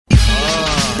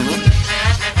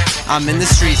I'm in the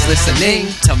streets listening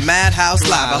to Madhouse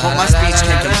Live. I hope my speech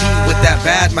can compete with that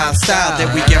bad mouth style that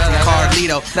we get from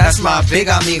Carlito. That's my big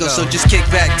amigo, so just kick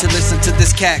back to listen to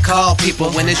this cat call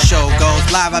people. When this show goes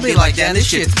live, I be like, damn, this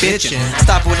shit's bitchin'.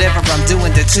 Stop whatever I'm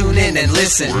doing to tune in and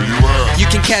listen. You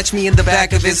can catch me in the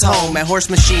back of his home at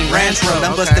Horse Machine Ranch Road.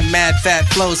 I'm busting mad fat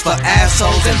flows for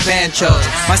assholes and banchos.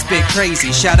 My spit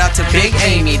crazy, shout out to Big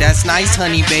Amy, that's nice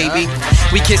honey baby.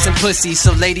 We kissin' pussy,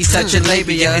 so ladies touch your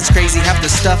labia. It's crazy half the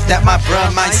stuff that my bruh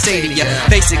might say to ya.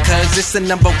 Face it, cuz it's the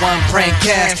 #1 prank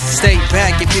cast. Stay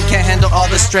back if you can't handle all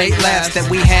the straight laughs that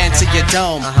we hand to your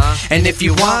dome. And if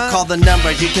you want, call the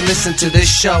number, you can listen to this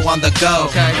show on the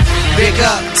go. Big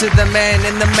up to the man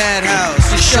in the madhouse.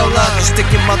 You show love, you stick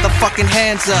your motherfucking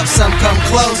hands up. Some come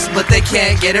close, but they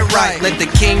can't get it right. Let the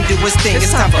king do his thing, it's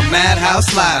time for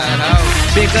Madhouse Live.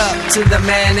 Big up to the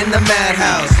man in the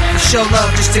madhouse. You show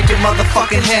love, just stick your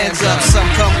motherfucking hands up. Some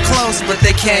come close, but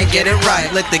they can't get it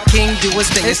right. Let the king do his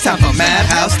thing, it's time for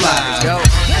Madhouse Live.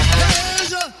 Here's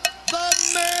the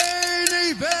main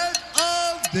event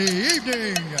of the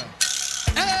evening.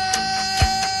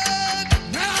 And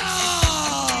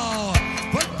now,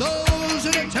 for those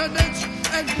in attendance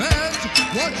and fans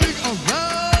watching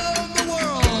around the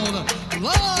world,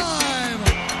 live,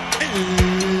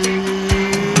 it's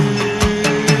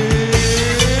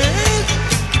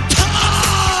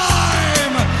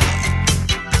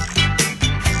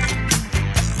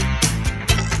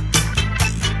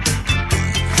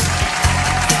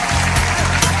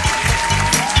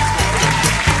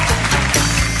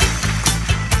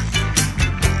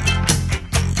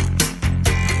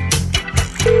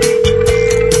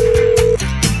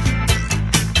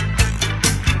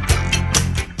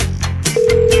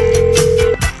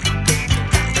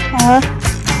time!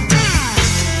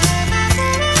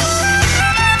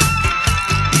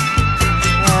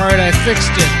 Alright, I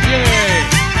fixed it. Yay!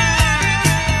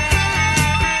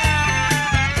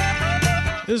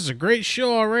 This is a great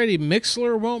show already.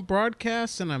 Mixler won't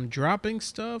broadcast, and I'm dropping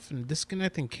stuff and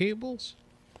disconnecting cables.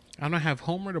 I don't have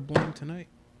Homer to blame tonight.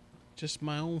 Just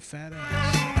my own fat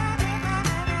ass.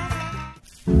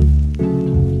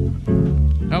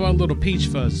 How about Little Peach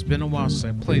Fuzz? It's been a while since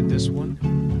I played this one.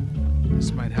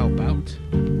 This might help out.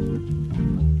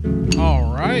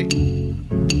 Alright.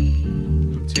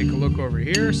 Take a look over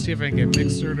here, see if I can get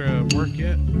Mixer to work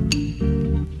yet.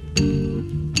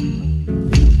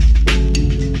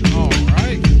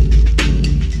 Alright.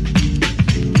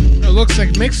 It looks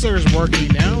like Mixer is working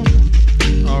now.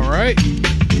 Alright.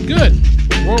 Good.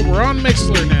 We're on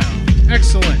Mixer now.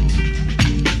 Excellent.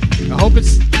 I hope it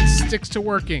sticks to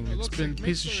working. It's been a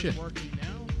piece of shit.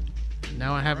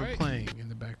 Now I have it playing in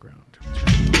the background.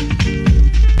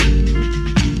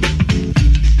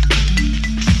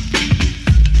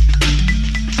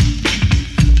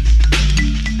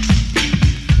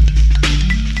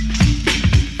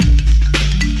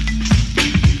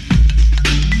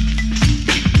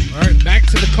 Back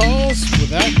to the calls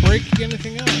without breaking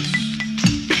anything else.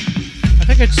 I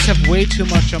think I just have way too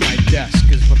much on my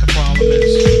desk is what the problem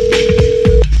is.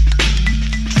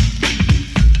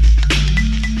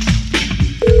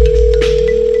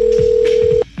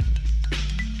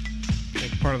 I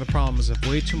think part of the problem is I have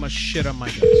way too much shit on my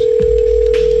desk.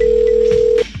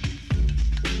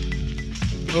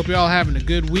 Hope y'all having a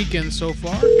good weekend so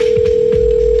far.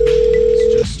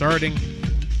 It's just starting.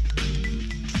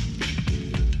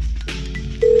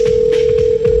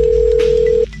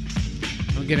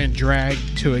 Getting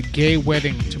dragged to a gay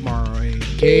wedding tomorrow. A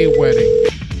gay wedding.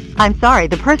 I'm sorry,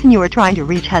 the person you are trying to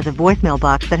reach has a voicemail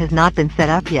box that has not been set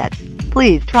up yet.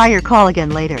 Please try your call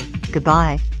again later.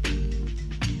 Goodbye.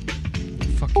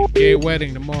 Fucking gay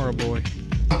wedding tomorrow, boy.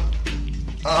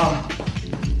 Yeah.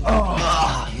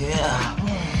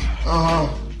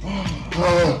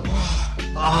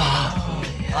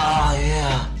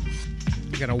 Yeah.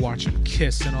 You gotta watch them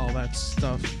kiss and all that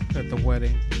stuff at the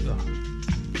wedding. Ugh.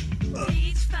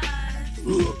 Peach fuzz,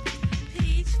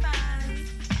 peach fuzz,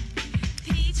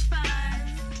 peach fuzz,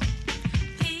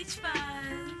 peach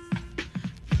fuzz.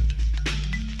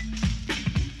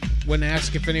 When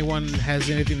asked if anyone has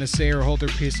anything to say or hold their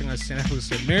peace, I'm gonna stand up and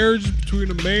say, marriage is between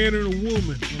a man and a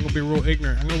woman. I'm gonna be real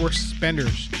ignorant. I'm gonna wear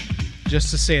suspenders just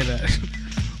to say that.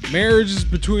 Marriage is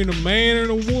between a man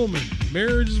and a woman.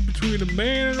 Marriage is between a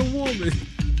man and a woman.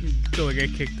 Until I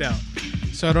get kicked out.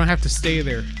 So I don't have to stay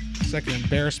there. So I can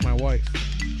embarrass my wife.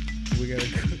 We gotta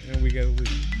leave.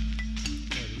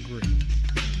 Great.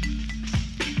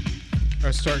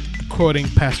 I start quoting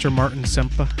Pastor Martin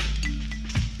Sempa.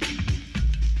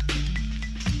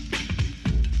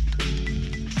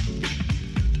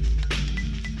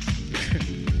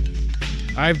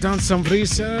 I've done some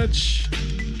research.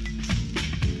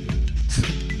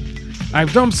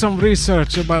 I've done some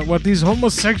research about what these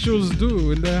homosexuals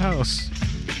do in their house.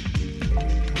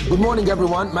 Good morning,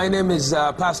 everyone. My name is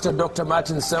Pastor Dr.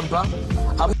 Martin Semper.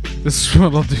 This is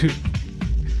what I'll do.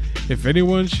 If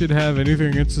anyone should have anything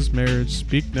against this marriage,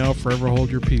 speak now, forever hold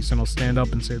your peace. And I'll stand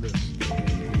up and say this.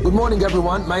 Good morning,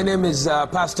 everyone. My name is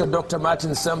Pastor Dr.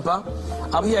 Martin Semper.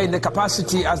 I'm here in the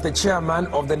capacity as the chairman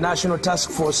of the National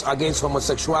Task Force Against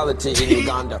Homosexuality in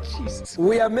Uganda.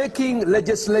 We are making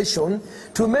legislation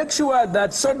to make sure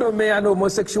that sodomy and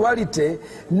homosexuality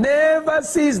never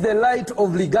sees the light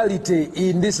of legality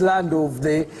in this land of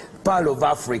the Pearl of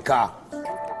Africa.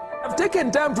 I've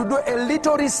taken time to do a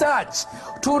little research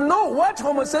to know what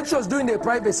homosexuals do in the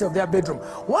privacy of their bedroom.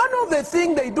 One of the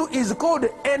things they do is called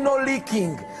anal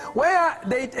leaking, where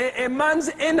a man's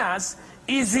anus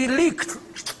is leaked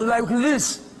like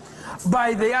this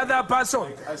by the other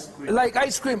person, like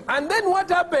ice cream. And then what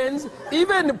happens,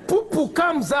 even poo-poo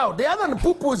comes out. The other one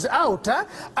poo-poo's out,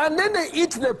 and then they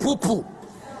eat the poo-poo.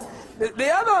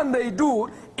 The other one they do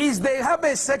is they have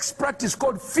a sex practice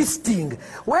called fisting,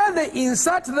 where they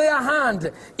insert their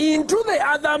hand into the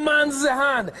other man's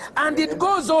hand, and it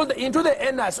goes into the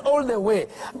anus all the way.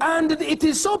 And it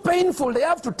is so painful, they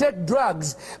have to take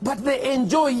drugs, but they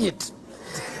enjoy it.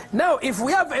 Now, if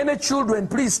we have any children,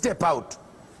 please step out.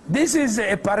 This is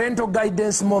a parental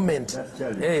guidance moment.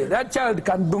 That child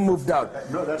can be moved out.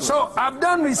 So I've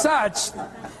done research.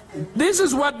 This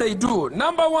is what they do.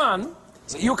 Number one,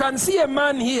 you can see a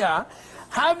man here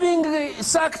having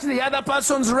sucked the other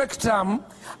person's rectum,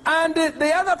 and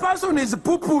the other person is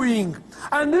poo-pooing,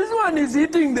 and this one is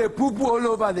eating the poo-poo all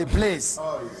over the place.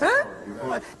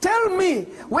 Tell me,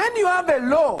 when you have a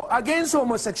law against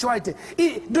homosexuality,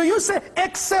 do you say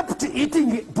except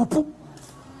eating poo-poo?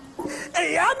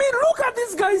 I mean, look at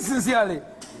this guy sincerely.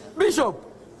 Bishop.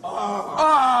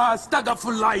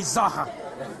 Stagafulaizaha.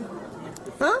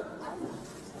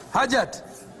 Hajat.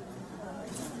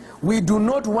 We do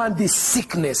not want this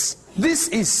sickness. This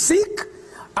is sick,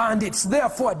 and it's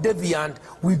therefore deviant.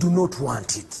 We do not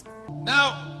want it.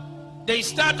 Now, they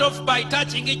start off by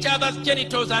touching each other's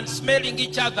genitals and smelling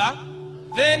each other.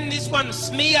 Then this one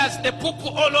smears the poo-poo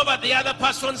all over the other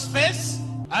person's face.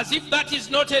 As if that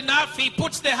is not enough, he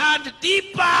puts the hand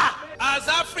deeper. As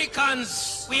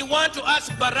Africans, we want to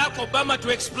ask Barack Obama to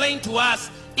explain to us,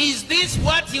 is this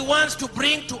what he wants to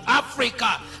bring to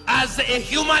Africa as a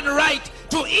human right,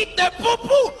 to eat the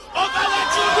poo-poo of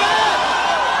our children?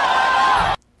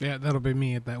 Yeah, that'll be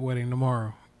me at that wedding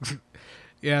tomorrow.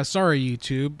 Yeah, sorry,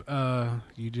 YouTube.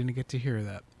 You didn't get to hear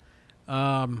that.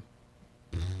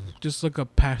 Just look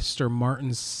up Pastor Martin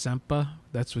Sempa.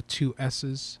 That's with 2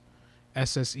 S's.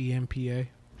 SSEMPA.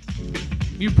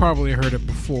 You probably heard it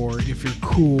before if you're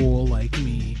cool like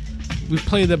me. We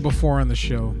played that before on the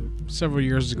show several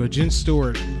years ago. Jen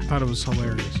Stewart thought it was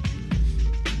hilarious.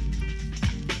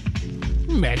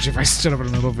 Imagine if I stood up in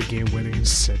the middle of a gay wedding and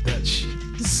said that shit.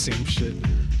 The same shit.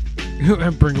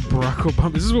 And bring up Barack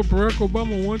Obama. This is what Barack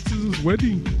Obama wants is his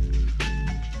wedding.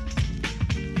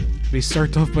 They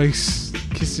start off by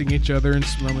kissing each other and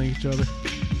smelling each other.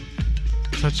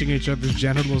 Touching each other's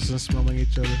genitals and smelling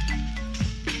each other.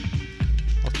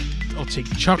 I'll take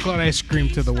chocolate ice cream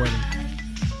to the wedding.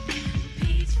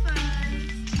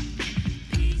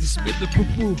 Spit the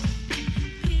poo-poo.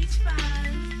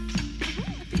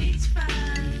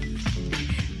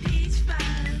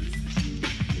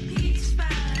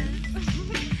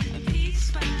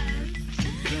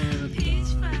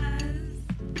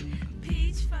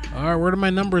 All right, where do my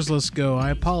numbers list go? I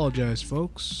apologize,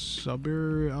 folks.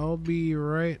 I'll be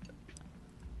right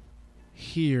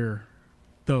here.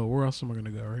 Though, where else am I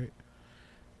gonna go? Right?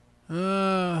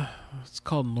 It's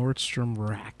called Nordstrom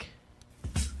Rack.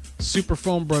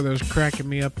 Superphone Brothers cracking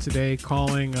me up today,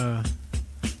 calling the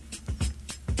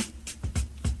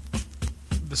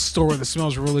store that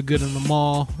smells really good in the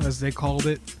mall, as they called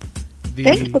it.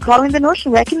 Thanks for calling the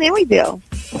Nordstrom Rack in Maryville.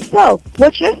 So,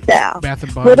 what's your style? Bath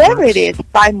and Body Whatever Works. it is,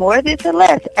 buy more of this or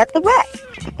less at the rack.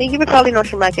 Thank you for calling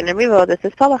Nordstrom Rack in Maryville. This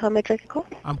is Paula. How may I take your call?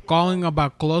 I'm calling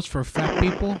about clothes for fat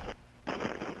people.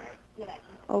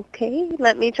 Okay,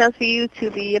 let me transfer you to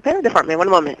the apparel department. One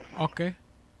moment. Okay.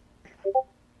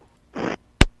 On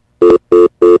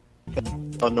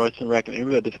Nordstrom Rack and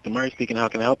Maryville, this is Murray speaking. How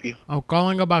can I help you? I'm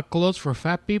calling about clothes for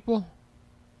fat people.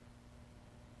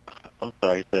 I'm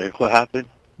sorry, sir. What happened?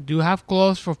 Do you have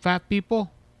clothes for fat people?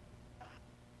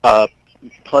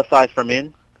 Plus size for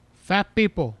men? Fat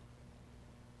people.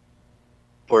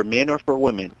 For men or for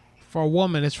women? For a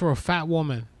woman. It's for a fat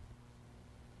woman.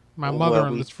 My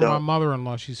Well, it's for my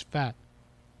mother-in-law. She's fat.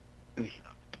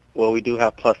 Well, we do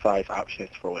have plus size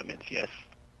options for women, yes.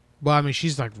 Well, I mean,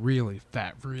 she's like really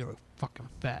fat, really fucking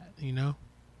fat, you know?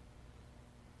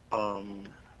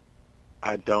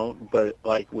 I don't, but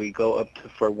like we go up to,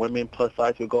 for women plus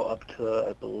size, we go up to,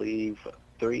 I believe,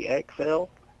 3XL.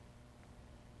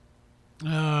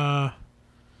 How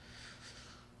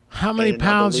many And I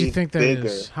pounds do you believe think that bigger.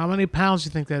 is? How many pounds do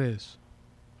you think that is?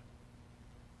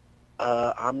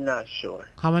 I'm not sure.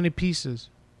 How many pieces?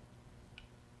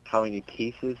 How many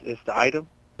pieces is the item?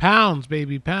 Pounds,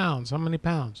 baby, pounds. How many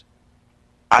pounds?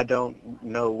 I don't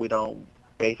know. We don't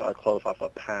base our clothes off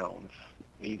of pounds.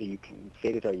 Either you can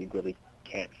fit it or you really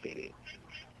can't fit it.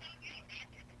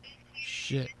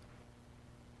 Shit.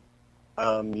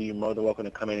 You're more than welcome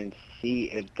to come in and see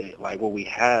if like what we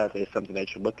have is something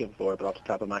that you're looking for. But off the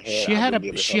top of my head, She I had wouldn't be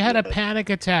able a to she help had you a with that. panic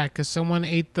attack because someone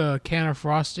ate the can of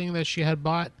frosting that she had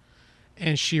bought,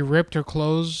 and she ripped her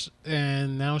clothes.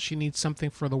 And now she needs something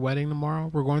for the wedding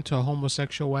tomorrow. We're going to a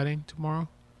homosexual wedding tomorrow.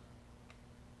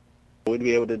 Wouldn't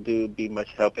be able to be much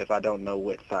help if I don't know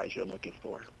what size you're looking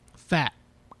for. Fat.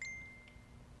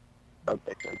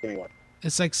 Okay, so give me one.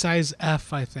 It's like size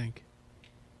F, I think.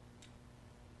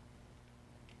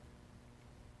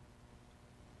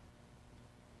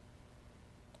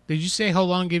 Did you say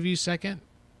hold on, give you a second?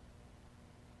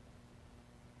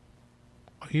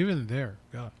 Oh, you're even there.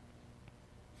 God.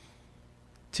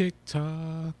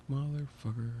 TikTok,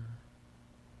 motherfucker.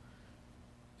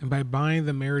 And by buying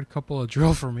the married couple a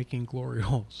drill for making glory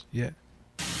holes. Yeah.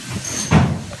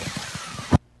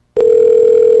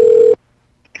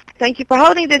 Thank you for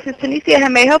holding. This is Tanisha. How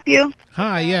may I help you?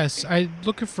 Hi, yes. I'm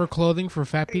looking for clothing for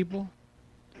fat people.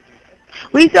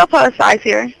 We sell plus size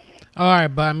here.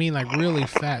 Alright, but I mean like really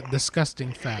fat,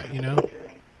 disgusting fat, you know?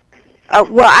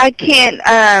 Well, I can't.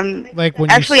 Like when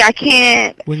Actually, you, I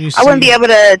can't. when you I wouldn't see- be able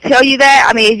to tell you that.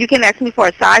 I mean, you can ask me for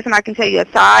a size, and I can tell you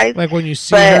a size. Like when you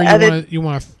see But her, you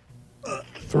want to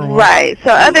throw up. Right.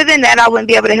 So other than that, I wouldn't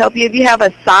be able to help you. If you have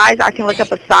a size, I can look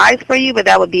up a size for you, but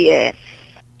that would be it.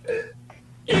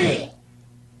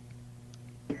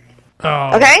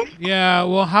 Oh. Okay? Yeah,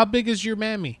 well, how big is your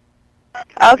mammy?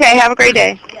 Okay. Have a great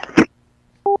day.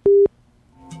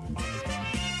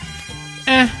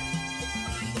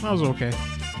 That was okay.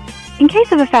 In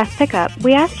case of a fast pickup,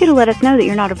 we ask you to let us know that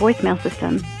you're not a voicemail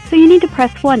system. So you need to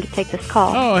press 1 to take this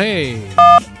call. Oh, hey.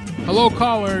 Hello,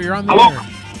 caller. You're on the Hello. air.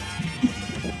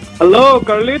 Hello,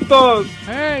 Carlitos.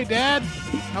 Hey, Dad.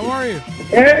 How are you?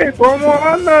 Hey, ¿cómo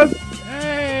andas?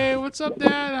 Hey, what's up,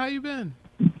 Dad? How you been?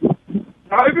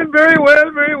 I've been very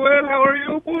well, very well. How are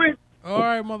you, boy? All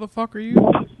right, motherfucker, you.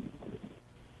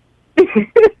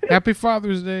 Happy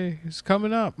Father's Day. It's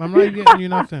coming up. I'm not getting you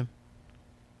nothing.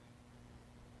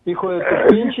 Hijo de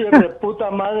tu pinche de puta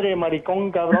madre,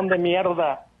 maricón, cabrón de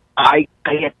mierda. Ay,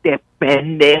 cállate,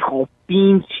 pendejo,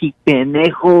 pinche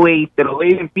pendejo, güey. Te lo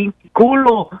doy en pinche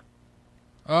culo.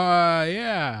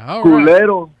 Yeah. All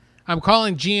Culero. right. I'm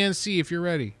calling GNC if you're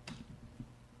ready.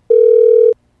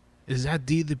 Is that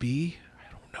D the B?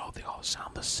 I don't know. They all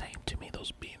sound the same to me,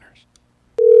 those beaners.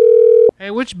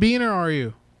 Hey, which beaner are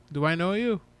you? Do I know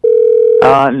you?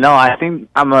 No, I think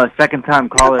I'm a second-time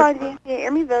caller.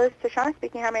 Emeryville, this is Tashawn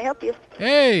speaking. How may I help you?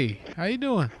 Hey, how you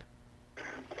doing?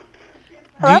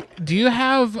 Hello? Do you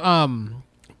have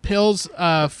pills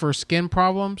for skin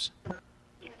problems?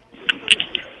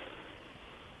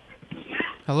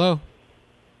 Hello?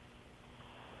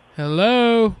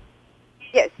 Hello?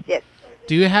 Yes, yes.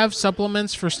 Do you have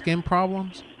supplements for skin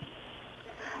problems?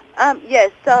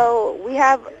 Yes. So we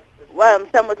have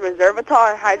some with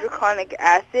resveratrol and hydrochloric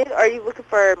acid. Are you looking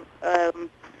for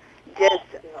just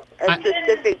a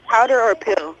specific powder or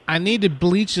pill? I need to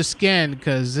bleach the skin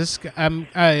because this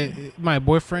my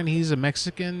boyfriend, he's a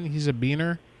Mexican, he's a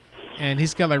beaner, and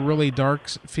he's got like really dark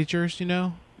features, you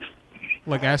know,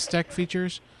 like Aztec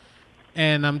features,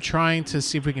 and I'm trying to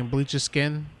see if we can bleach his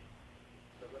skin,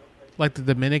 like the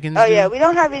Dominicans Oh do. yeah, we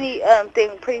don't have any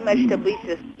thing pretty much to bleach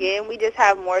the skin. We just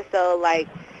have more so like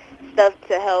stuff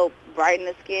to help brighten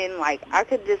the skin. Like I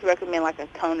could just recommend like a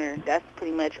toner. That's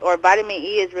pretty much. Or vitamin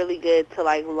E is really good to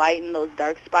like lighten those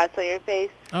dark spots on your face.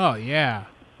 Oh yeah,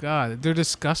 God, they're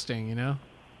disgusting, you know.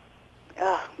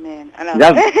 Oh man, I know.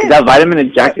 Is that vitamin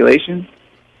ejaculation?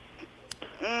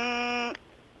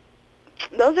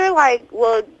 Those are like,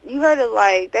 well, you heard of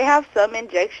like, they have some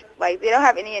injection, like they don't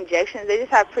have any injections. They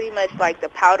just have pretty much like the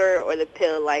powder or the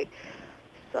pill, like,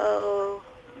 so.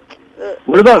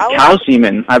 What about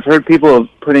calcium? I've heard people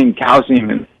putting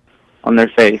calcium on their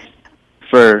face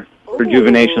for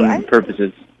rejuvenation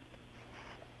purposes.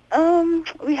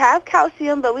 We have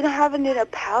calcium, but we don't have it in a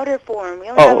powder form. We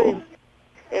only have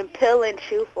it in pill and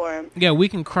chew form. Yeah, we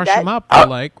can crush them up,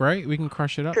 right? We can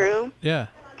crush it up. True. Yeah.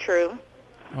 True.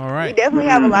 All right. We definitely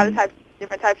have a lot of types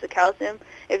different types of calcium.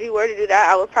 If you were to do that,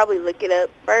 I would probably look it up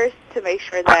first to make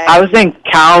sure that I was saying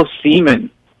cow semen.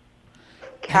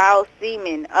 cow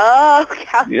semen. Oh,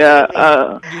 cow Yeah.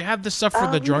 semen. Do you have the stuff for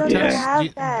the we drug don't test? have Do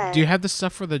you, that. do you have the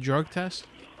stuff for the drug test?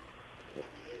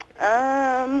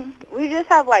 We just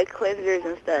have like cleansers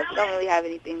and stuff. We don't really have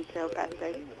anything to help out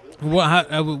sex.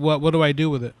 What do I do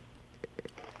with it?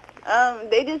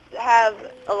 They just have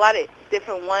a lot of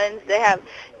different ones. They have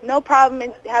no problem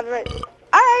in having it.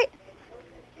 All right.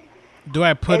 Do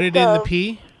I put it in the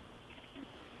pee?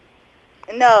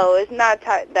 No, it's not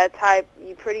that type.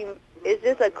 It's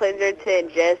just a cleanser to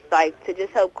ingest, like to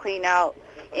just help clean out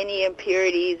any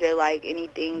impurities or like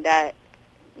anything that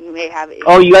you may have.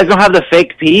 Oh, you guys don't have the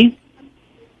fake pee?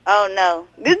 Oh no,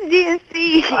 this is GNC.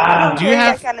 Do you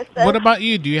have? that kind of stuff. What about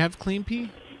you? Do you have clean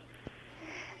pee?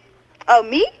 Oh,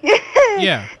 me?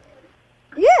 Yeah.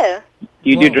 Yeah.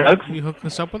 You do drugs? You hook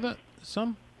us up with it?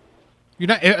 Some? You're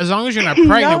not. As long as you're not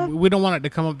pregnant, No. we don't want it to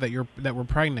come up that we're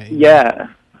pregnant. Yeah.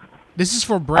 This is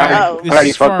for Brad. Oh. This I already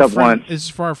is for fucked our up friend. once. This is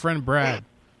for our friend Brad.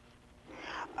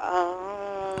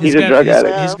 He's a drug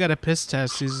addict. He's got a piss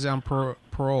test. He's on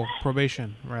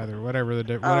probation, rather. Whatever it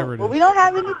Well, is. we don't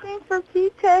have anything for pee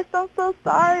test. I'm so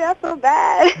sorry. I feel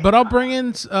bad. But I'll bring in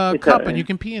a cup alright. and you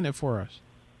can pee in it for us.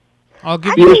 I'll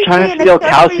give He you. was trying to steal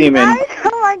cow semen.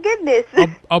 Oh my goodness.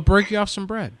 I'll break you off some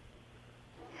bread.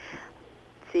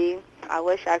 See, I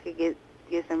wish I could get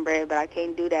some bread, but I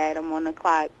can't do that. I'm on the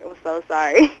clock. I'm so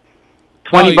sorry.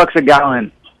 $20 a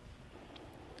gallon.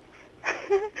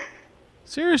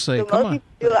 Seriously, come on.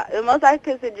 The most I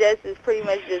could suggest is pretty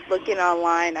much just looking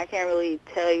online. I can't really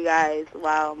tell you guys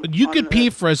while I'm You on could the- pee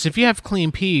for us if you have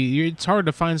clean pee. It's hard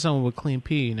to find someone with clean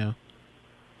pee, you know.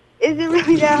 Is it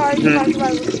really that hard to talk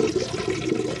about?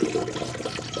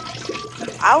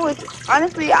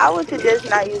 I would suggest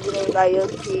not using anybody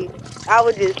else's pee. I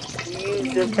would just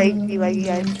use the fake pee like you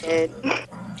guys said.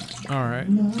 All right.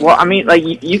 Well, I mean, like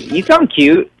you sound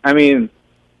cute. I mean,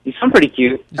 you sound pretty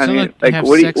cute. You I sound mean, like you have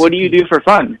what sexy do you do for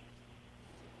fun?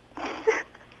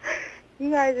 You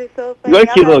guys are so You funny. got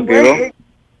a cute I'm little at girl. work.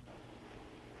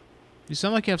 You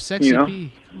sound like you have sexy You know.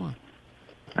 pee. Come on.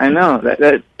 I know that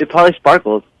it probably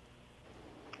sparkles.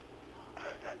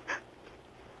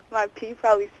 My pee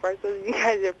probably sparkles. You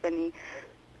guys are funny.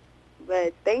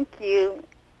 But thank you.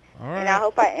 All And I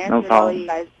hope I answered all problem. you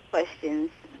guys' questions.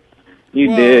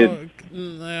 You did.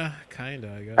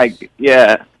 Kinda, I guess. Like,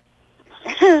 yeah.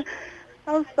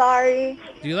 I'm sorry.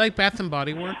 Do you like Bath and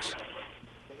Body Works?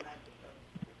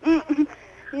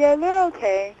 Yeah, they're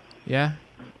okay. Yeah.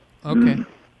 Okay.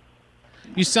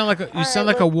 You sound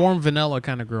like a warm vanilla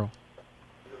kind of girl.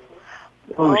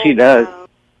 Oh, she does.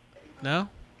 No?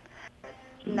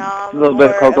 No, A little bit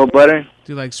of cocoa butter.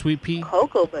 Do you like sweet pea?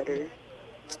 Cocoa butter.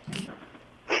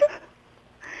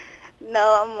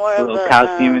 No, I'm more A of little a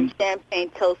cow semen. champagne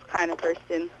toast kind of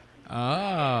person.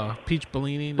 Oh, peach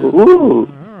Bellini. No? Ooh.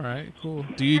 All right, cool.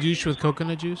 Do you douche with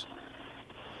coconut juice?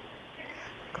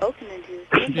 Coconut juice.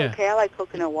 It's Yeah. okay. I like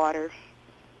coconut water.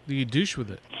 Do you douche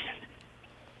with it?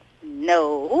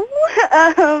 No.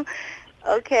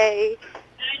 Okay.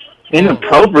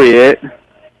 Inappropriate.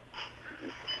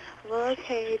 Well,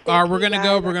 okay. All right, we're gonna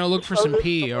go. We're gonna look for some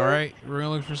pee. All right, we're gonna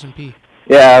look for some pee.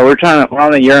 Yeah, we're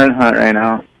on the urine hunt right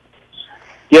now.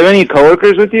 Do you have any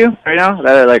coworkers with you right now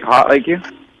that are like hot like you?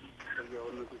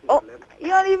 Oh, you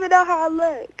don't even know how I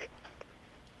look.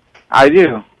 I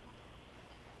do.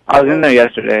 I was in there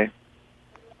yesterday.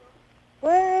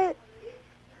 What?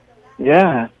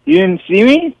 Yeah. You didn't see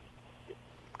me?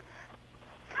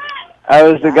 I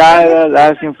was the guy that was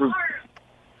asking for...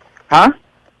 Huh?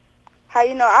 How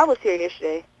you know I was here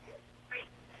yesterday?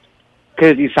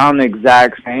 Because you sound the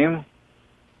exact same.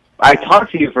 I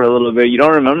talked to you for a little bit. You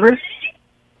don't remember?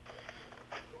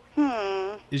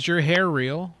 Is your hair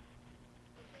real?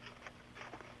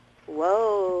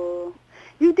 Whoa.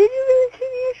 Did you really see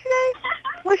me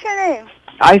yesterday? What's your name?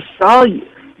 I saw you.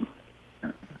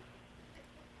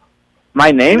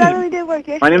 My name? I really did work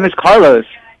yesterday. My name is Carlos.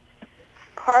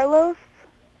 Carlos?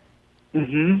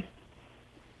 Mm-hmm.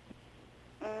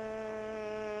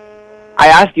 I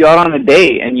asked you out on a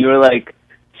date, and you were like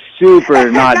super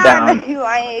not down. You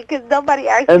lying, because nobody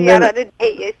asked And me out then- on a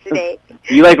date yesterday.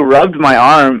 You like rubbed my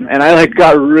arm, and I like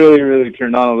got really, really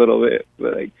turned on a little bit.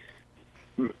 But like,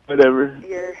 whatever.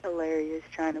 You're hilarious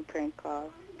trying to prank call.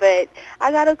 But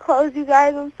I gotta close, you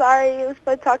guys. I'm sorry. It was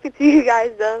fun talking to you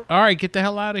guys, though. All right, get the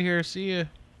hell out of here. See ya.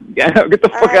 Yeah, get the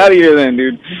fuck out of here then,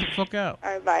 dude. Get the fuck out.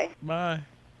 All right, bye. Bye.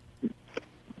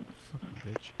 Fucking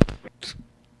bitch.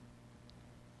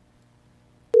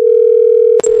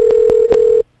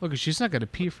 Look, she's not gonna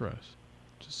pee for us.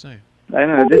 Just saying. I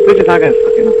know this bitch is not gonna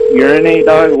fucking urinate,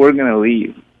 dog. We're gonna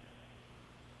leave.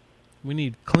 We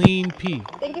need clean pee.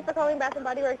 Thank you for calling Bath and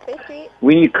Body Works, Bay Street.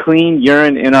 We need clean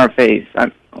urine in our face.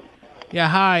 Yeah,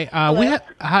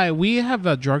 hi. We have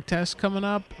a drug test coming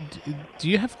up. Do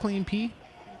you have clean pee?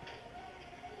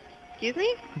 Excuse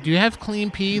me? Do you have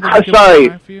clean pee? That I'm we can sorry.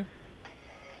 provide for you?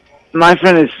 My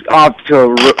friend is off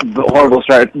to a horrible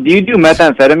start. Do you do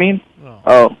methamphetamine?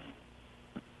 Oh.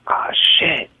 Oh,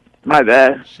 shit. My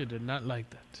bad. She did not like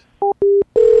that.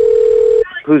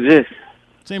 Who's this?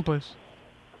 Same place.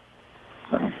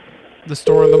 The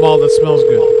store in the mall that smells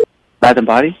good. Bath and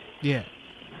Body? Yeah.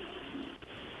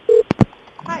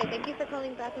 Hi, thank you for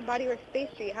calling Bath and Body Works, Bay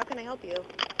Street. How can I help you?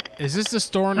 Is this the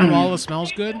store in the mall that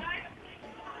smells good?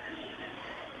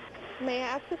 May I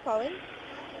ask who's calling?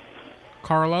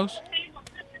 Carlos?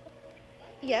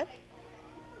 Yes.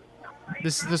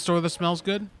 This is the store that smells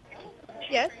good?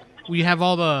 Yes. We have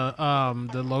all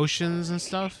the lotions and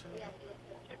stuff?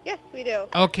 Yes, we do.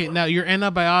 Okay, now your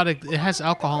antibiotic, it has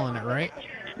alcohol in it, right?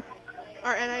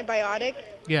 Our antibiotic?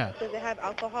 Yeah. Does it have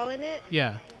alcohol in it?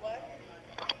 Yeah.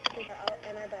 Does our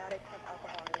antibiotics have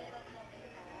alcohol in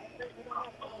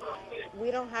it? We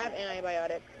don't have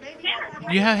antibiotics.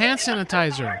 You have hand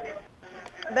sanitizer.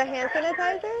 The hand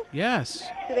sanitizer? Yes.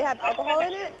 Do they have alcohol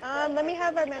in it? Let me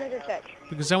have our manager check.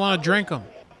 Because I want to drink them.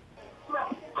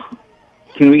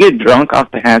 Can we get drunk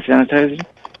off the hand sanitizer?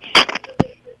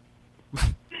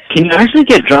 Can you actually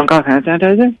get drunk off hand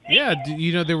sanitizer? Yeah,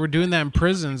 you know, they were doing that in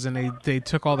prisons, and they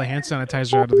took all the hand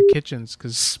sanitizer out of the kitchens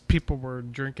because people were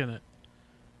drinking it.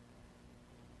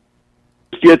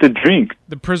 You have to drink.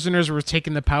 The prisoners were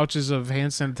taking the pouches of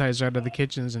hand sanitizer out of the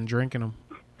kitchens and drinking them.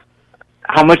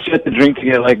 How much do you have to drink to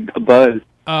get, like, a buzz?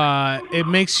 It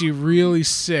makes you really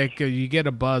sick. You get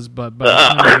a buzz, but it's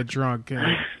not get drunk.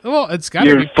 Well, it's got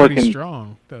to be pretty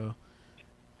strong, though.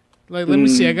 Like, let me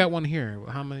see. I got one here.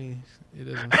 How many? It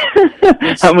isn't.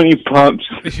 How many pumps?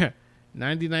 Yeah,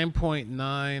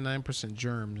 99.99%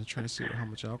 germs. I'm trying to see how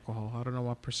much alcohol. I don't know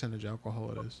what percentage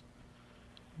alcohol it is,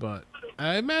 but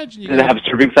I imagine you. Does it have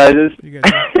serving sizes?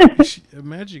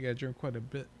 Imagine you got to drink quite a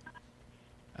bit.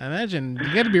 I imagine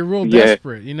you got to be real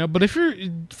desperate, you know. But if you're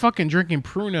fucking drinking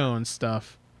Pruno and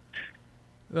stuff,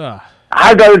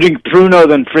 I'd rather drink Pruno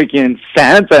than freaking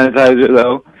hand sanitizer,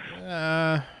 though.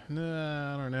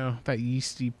 No, I don't know. That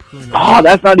yeasty Pruno. Oh,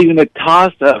 that's not even a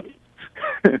toss-up.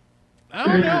 I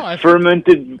don't know.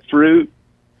 Fermented fruit.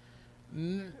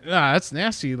 That's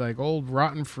nasty. Like old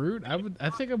rotten fruit. I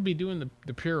think I'd be doing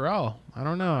the Purell. I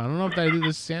don't know. I don't know if I do the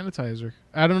sanitizer.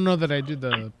 I don't know that I do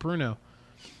the Pruno.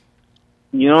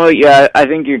 You know, yeah, I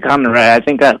think you're kind of right. I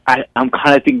think I'm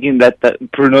kind of thinking that the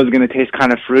Pruno is going to taste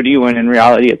kind of fruity, when in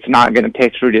reality it's not going to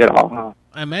taste fruity at all. Huh?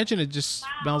 I imagine it just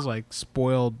smells like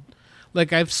spoiled.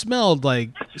 Like, I've smelled, like,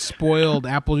 spoiled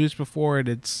apple juice before, and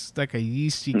it's like a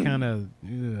yeasty kind of...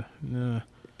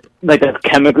 Like a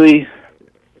chemically?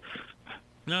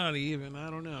 Not even. I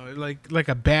don't know. Like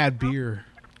a bad beer,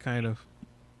 kind of.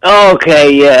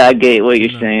 Okay, yeah, I get what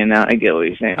you're saying now. I get what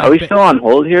you're saying. Are we still on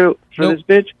hold here for this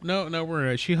bitch? No,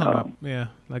 we're... She hung up. Yeah,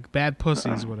 like bad pussy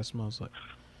is what it smells like.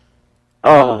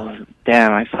 Oh,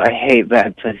 damn, I hate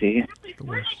bad pussy. The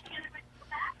worst.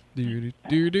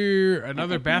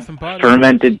 Another Bath and Body.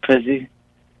 Fermented pussy.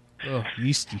 Oh,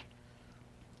 yeasty.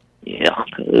 Yeah.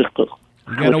 You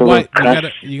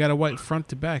got a white front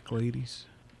to back, ladies.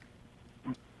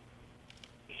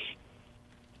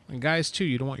 And guys too,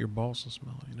 you don't want your balls to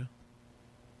smell, you know.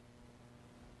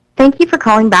 Thank you for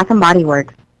calling Bath and Body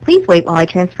Works. Please wait while I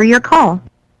transfer your call.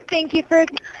 Thank you for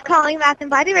calling Bath and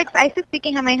Body Works. Isis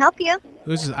speaking. How may I help you?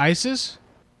 This is ISIS?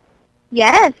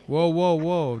 Yes.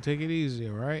 Whoa. Take it easy,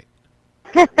 all right?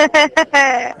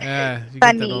 Yeah, you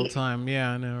get that all the time.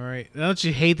 Yeah, I know, right? Don't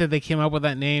you hate that they came up with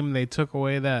that name? They took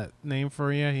away that name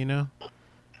for you, you know?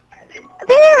 They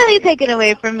didn't really take it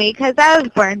away from me because I was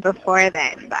born before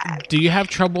then. But do you have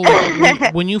trouble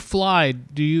when you fly?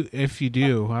 If you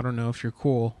do, I don't know if you're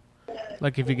cool.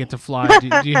 Like if you get to fly,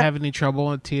 do you have any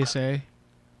trouble at TSA?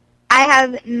 I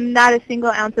have not a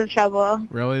single ounce of trouble.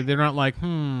 Really? They're not like,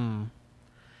 No,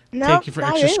 take you for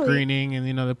extra really. screening, and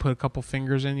they put a couple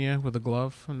fingers in you with a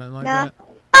glove and nothing like that.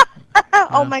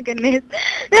 Oh my goodness.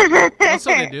 That's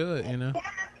how they do it, you know.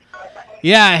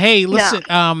 Yeah. Hey, listen.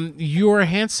 Your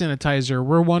hand sanitizer.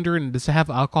 We're wondering, does it have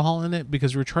alcohol in it?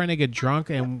 Because we're trying to get drunk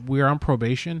and we're on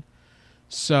probation,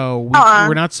 so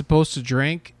we're not supposed to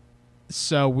drink.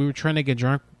 So we were trying to get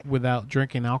drunk without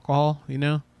drinking alcohol. You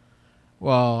know.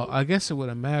 Well, I guess it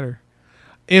wouldn't matter.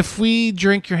 If we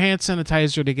drink your hand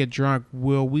sanitizer to get drunk,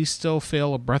 will we still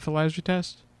fail a breathalyzer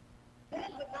test?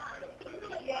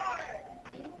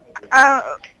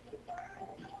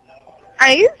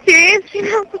 Are you serious?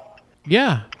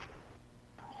 Yeah.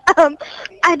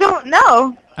 I don't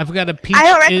know. I've got a peach. I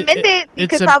don't recommend it. You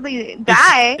could probably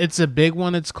die. It's a big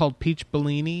one. It's called Peach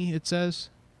Bellini, it says.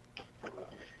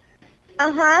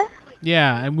 Uh-huh.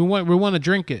 Yeah, and we want to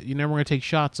drink it. You know, we're going to take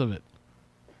shots of it.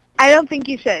 I don't think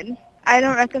you should. I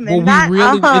don't recommend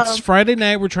Well, that. it's Friday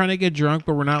night. We're trying to get drunk,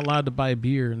 but we're not allowed to buy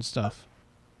beer and stuff.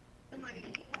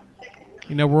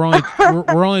 You know, we're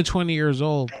only 20 years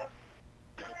old.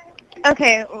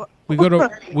 Okay. We go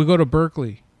to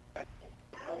Berkeley.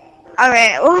 All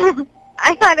right. Well,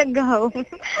 I gotta go.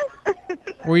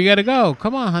 Where you gotta go?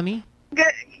 Come on, honey.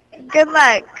 Good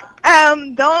luck.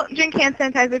 Don't drink hand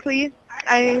sanitizer, please.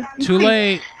 Too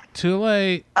late. Too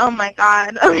late. Oh my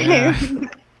God. Okay.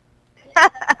 Yeah.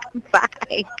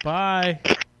 Bye. Bye.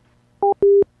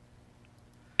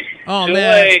 Oh Too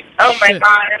man. late. Oh my Shit.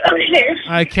 God. Okay.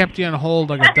 I kept you on hold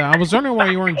like a dog. I was wondering why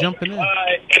you weren't jumping in.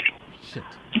 Shit.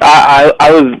 I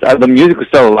was the music was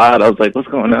so loud. I was like, what's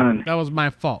going on? That was my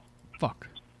fault. Fuck.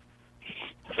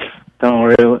 Don't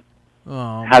worry.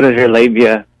 Oh, How does your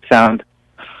labia sound?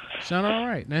 sound all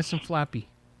right. Nice and flappy.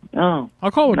 Oh.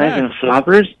 I'll call her nice back. and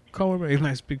floppers? Call her back. A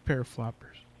nice big pair of floppers.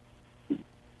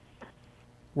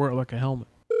 Wear it like a helmet.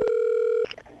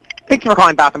 Thanks for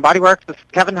calling Bath and Body Works. This is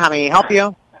Kevin. How may I help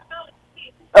you?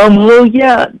 Well,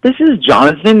 yeah, this is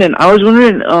Jonathan, and I was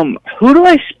wondering, who do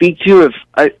I speak to if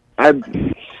I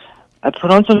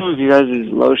put on some of you guys'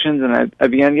 lotions, and I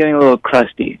began getting a little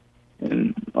crusty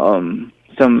in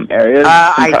some areas,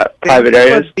 private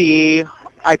areas.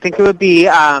 I think it would be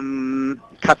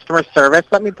customer service.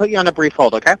 Let me put you on a brief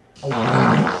hold, okay?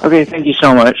 Okay, thank you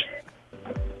so much.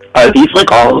 Are these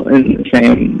like all in the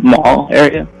same mall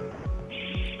area?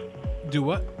 Do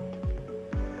what?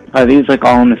 Are these like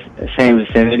all in the same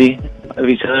vicinity of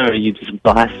each other, or are you just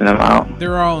blasting them out?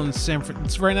 They're all in San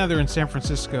Francisco. Right now they're in San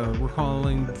Francisco. We're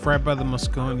calling right by the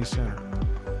Moscone Center.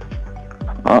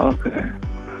 Oh, okay.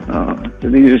 So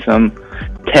these are some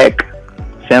tech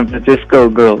San Francisco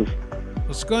girls.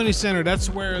 Moscone Center, that's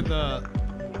where the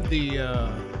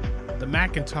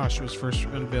Macintosh was first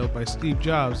unveiled by Steve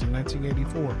Jobs in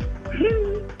 1984.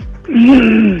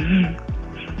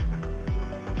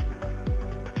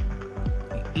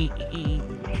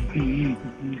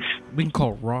 We can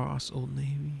call Ross Old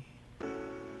Navy.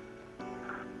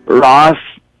 Ross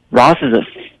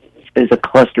is a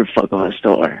clusterfuck of a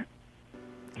store.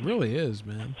 It really is,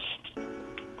 man.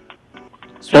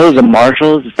 So is the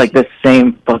Marshalls. It's like the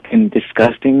same fucking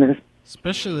disgustingness.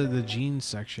 Especially the jeans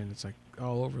section. It's like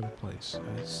all over the place.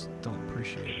 I just don't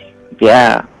appreciate it.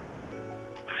 Yeah.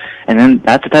 And then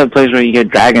that's the type of place where you get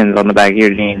dragons on the back of your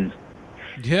jeans.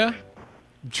 Yeah?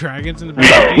 Dragons in the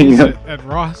back of jeans at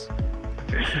Ross?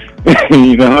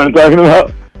 You know what I'm talking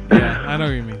about? Yeah, I know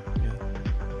what you mean.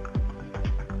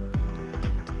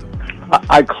 Yeah.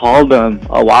 I called them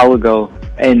a while ago,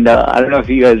 and I don't know if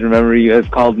you guys remember, you guys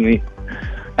called me.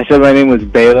 I said my name was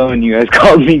Balo, and you guys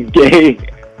called me gay.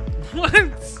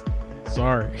 What?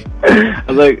 Sorry. I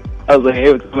was like,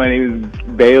 hey, what's up? My name is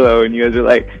Balo, and you guys are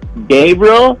like, gay,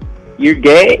 bro? You're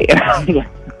gay? And I was like,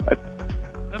 what?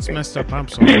 That's messed up. I'm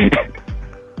sorry.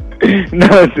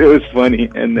 No, it was funny,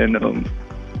 and then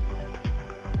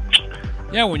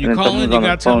yeah, when you and call in, someone's you on the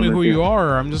gotta tell me phone who with you are,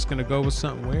 or I'm just gonna go with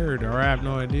something weird, or I have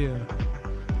no idea.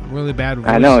 I'm really bad with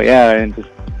I know, yeah, and just.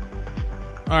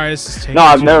 All right, this is taking. No,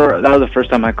 I've never. That was the first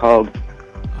time I called.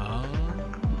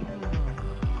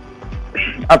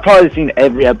 I've probably seen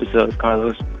every episode of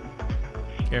Carlos.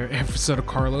 Every episode of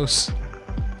Carlos.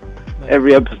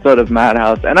 Every episode of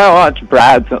Madhouse, and I watch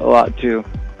Brad's a lot too.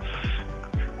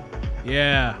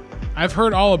 Yeah, I've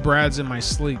heard all of Brad's in my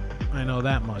sleep. I know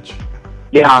that much.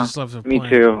 Yeah, me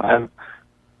too.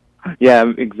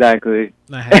 Yeah, exactly.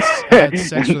 I had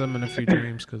sex with him in a few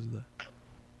dreams because of that.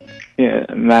 Yeah,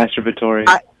 masturbatory.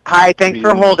 Hi, thanks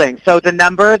for holding. So the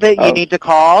number that you need to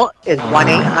call is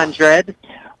 1-800.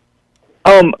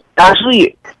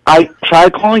 Actually, I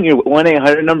tried calling your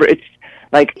 1-800 number. It's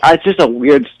like, it's just a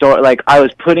weird story. Like, I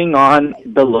was putting on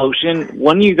the lotion.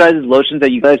 One of you guys' lotions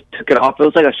that you guys took it off, it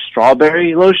was like a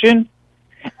strawberry lotion.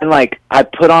 And, like, I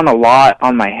put on a lot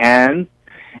on my hands.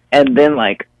 And then,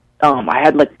 like, I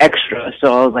had, like, extra.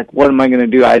 So I was like, what am I going to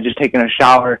do? I had just taken a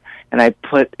shower, and I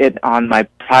put it on my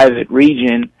private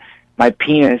region, my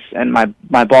penis and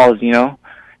my balls, you know?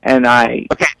 And I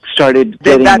started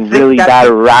getting really bad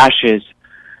rashes.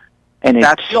 And it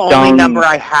That's the only number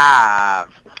I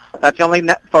have. That's the only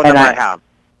phone number I have.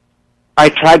 I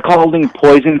tried calling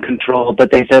Poison Control, but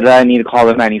they said that I need to call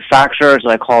the manufacturer, so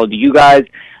I called you guys.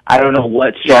 I don't know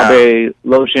what strawberry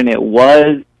lotion it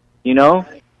was, you know?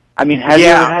 I mean, have you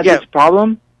ever had this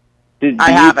problem? Did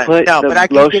you put the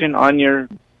lotion on your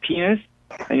penis?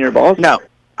 In your balls? No.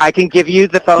 I can give you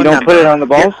the phone You don't number. put it on the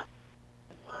balls?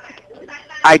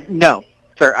 No,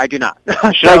 sir, I do not.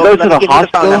 Should I go to let me the give you phone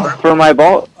hospital number. for my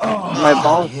ball? My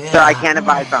balls? Sir, I can't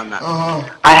advise on that.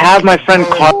 I have my friend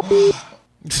Carl.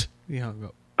 He hung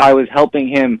up. I was helping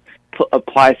him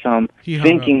apply some, He hung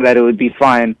thinking that it would be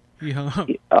fine. He hung up.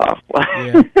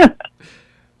 Yeah.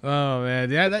 Oh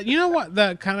man, yeah. That, you know what?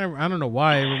 That kind of, I don't know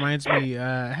why it reminds me.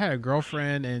 I had a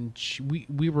girlfriend, and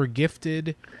we were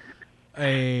gifted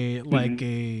a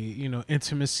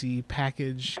intimacy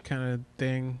package kind of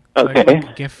thing, Okay.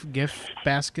 like a gift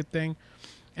basket thing,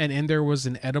 and in there was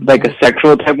an edible, Like a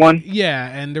sexual type one? Yeah,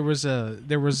 and there was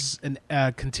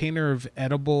a container of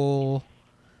edible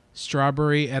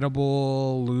strawberry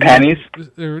edible lube. Panties?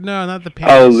 No, not the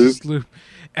panties. Lube.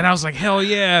 And I was like, hell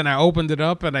yeah! And I opened it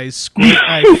up and I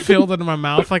filled it in my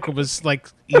mouth like it was like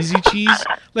easy cheese,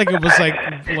 like it was like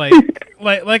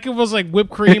it was like whipped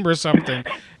cream or something.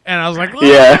 And I was like, oh.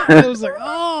 Yeah. I was like,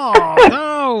 oh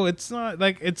no, it's not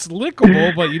like it's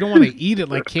lickable, but you don't want to eat it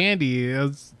like candy.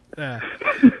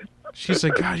 She's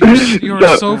like, God,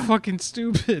 you're so fucking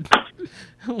stupid.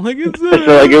 I'm like, it's So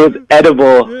like it was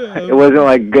edible. Yeah. It wasn't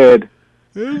like good.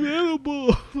 It's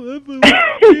edible.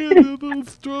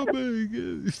 That's strawberry.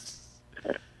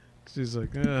 She's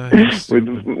like,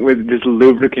 with just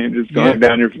lubricant just going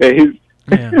down your face.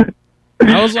 Yeah.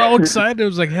 I was all excited. I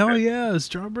was like, hell yeah,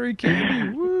 strawberry candy.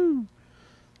 Woo.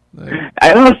 Like,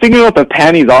 I was thinking about the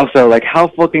panties also. Like how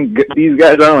fucking good these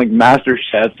guys are, like master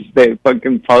chefs. They're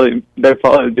probably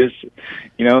just,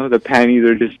 the panties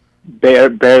are just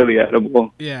barely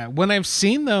edible. yeah, when I've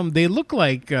seen them, they look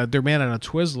like they're made out of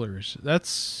Twizzlers.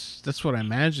 That's what I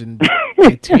imagine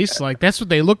they taste like. That's what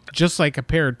they look just like, a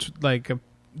pair of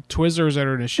Twizzlers that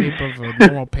are in the shape of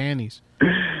normal panties.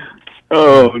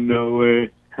 Oh no way!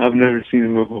 I've never seen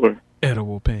them before.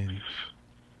 Edible panties.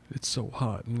 It's so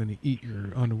hot. I'm gonna eat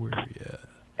your underwear. Yeah.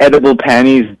 Edible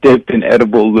panties dipped in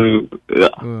edible lube.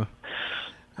 Ugh.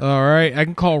 All right, I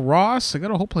can call Ross. I got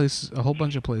a whole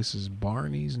bunch of places: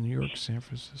 Barney's, New York, San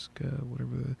Francisco,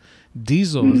 whatever.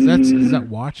 Diesel is that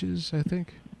watches? I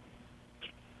think.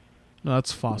 No,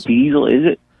 that's Fossil. Diesel, is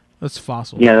it? That's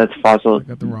Fossil. Yeah, that's Fossil. I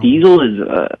got the wrong Diesel is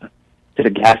it a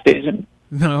gas station?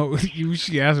 No, you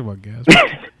should ask about gas.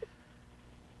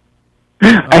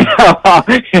 I know.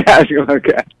 You're asking about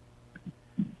gas.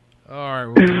 All right,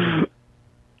 we'll do it.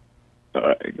 All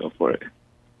right, go for it.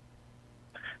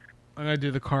 I'm gonna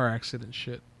do the car accident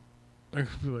shit. I'm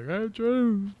gonna be like, I'm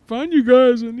trying to find you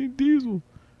guys. I need Diesel.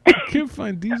 I can't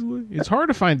find Diesel. It's hard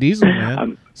to find Diesel,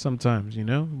 man. Sometimes,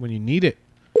 when you need it.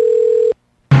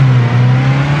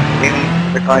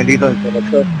 They're calling Diesel.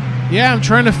 Yeah, I'm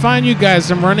trying to find you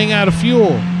guys. I'm running out of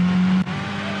fuel.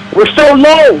 We're so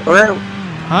low.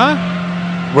 Huh?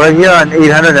 We're here on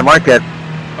 800 at Market.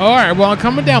 All right. Well, I'm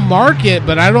coming down Market,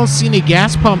 but I don't see any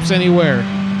gas pumps anywhere.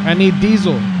 I need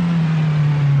Diesel.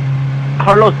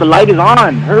 Carlos, the light is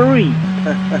on. Hurry.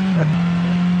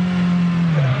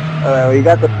 Well, you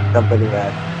got the company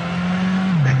back.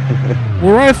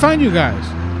 Where do I find you guys?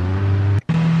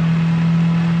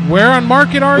 Where on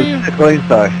Market are you? It's a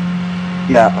Coinstar.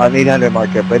 Yeah, on 800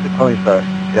 Market, but it's a Coinstar.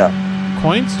 Yeah.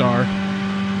 Coinstar?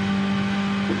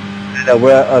 No,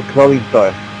 we're a clothing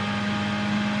store.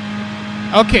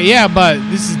 Okay, yeah, but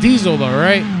this is Diesel though,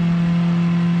 right?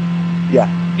 Yeah.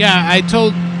 Yeah, I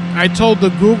told the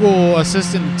Google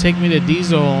assistant to take me to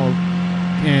Diesel,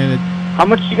 and how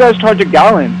much do you guys charge a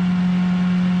gallon?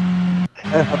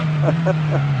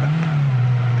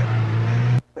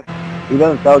 We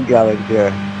don't sell gallons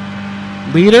here.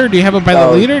 Liter? Do you have it by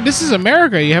the liter? This is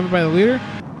America. You have it by the liter?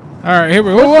 All right, here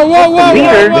we go. Whoa, whoa, whoa, whoa,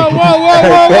 whoa, whoa, whoa, whoa, whoa,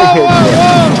 whoa,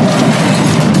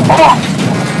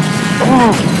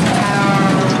 whoa, whoa.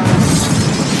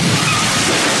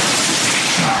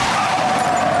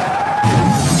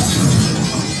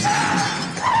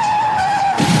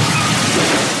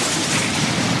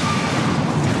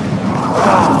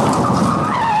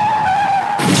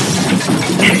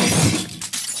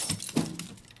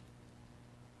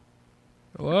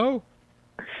 Hello?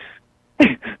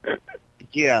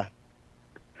 Yeah.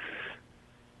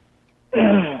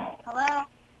 Hello?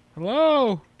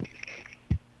 Hello?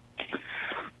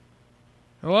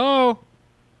 Hello?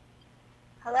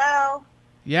 Hello?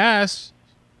 Yes.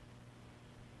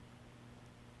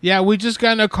 Yeah, we just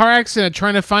got in a car accident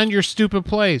trying to find your stupid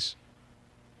place.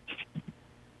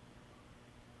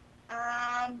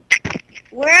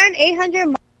 We're on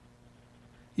 800.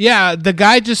 Yeah, the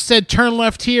guy just said turn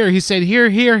left here. He said here,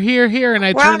 here, here, here, and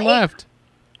I turned left.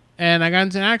 And I got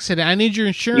into an accident. I need your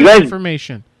insurance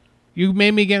information. You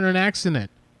made me get in an accident.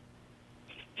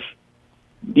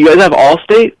 Do you guys have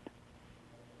Allstate?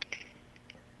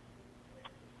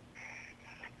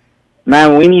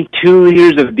 Man, we need 2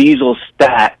 liters of diesel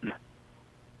stat.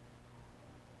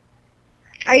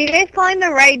 Are you guys calling the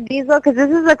right diesel? Because this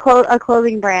is a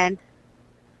clothing brand.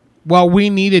 Well, we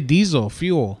needed diesel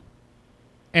fuel.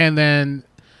 And then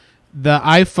the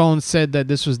iPhone said that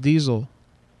this was diesel.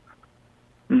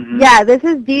 Yeah, this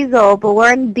is diesel, but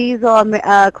we're in diesel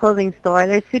clothing store.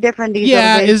 There's two different diesels.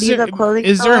 Yeah, There's is diesel clothing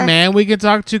there store. a man we could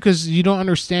talk to? Because you don't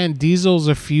understand. Diesel's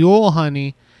a fuel,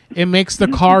 honey. It makes the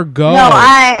car go.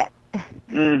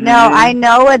 No, I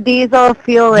know what diesel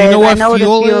fuel is. Do you know I what know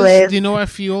fuel what the fuel is? is. Do you know what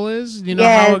fuel is? Do you know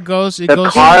Yes. how it goes? It The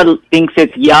goes. car thinks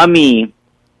it's yummy.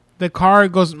 The car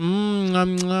goes.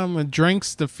 It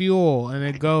drinks the fuel and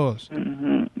it goes.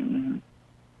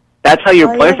 That's how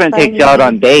your Oh, boyfriend you're takes you out funny.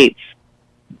 on dates.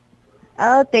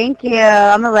 Oh, thank you.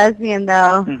 I'm a lesbian,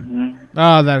 though.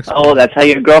 Oh, that's. Oh, that's how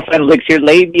your girlfriend licks your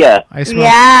labia. I smell.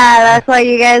 Yeah, that's why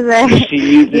you guys are. She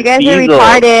uses You guys diesel. are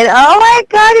retarded. Oh my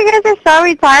god, you guys are so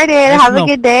retarded. Have a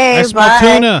good day. I smell Bye.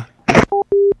 tuna.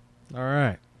 All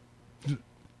right.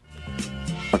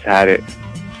 I've had it.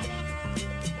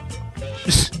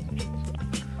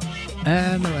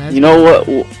 You know what?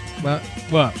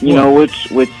 What? You know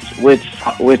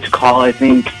which call I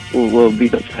think will be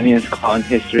the funniest call in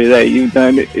history that you've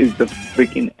done is the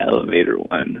freaking elevator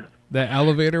one. The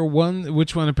elevator one?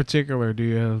 Which one in particular do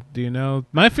you know?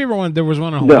 My favorite one. There was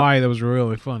one in Hawaii that was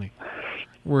really funny,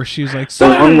 where she's like, The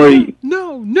one where you,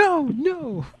 no.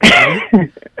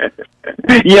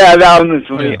 yeah, that one was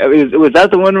funny. Was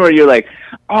that the one where you're like,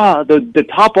 the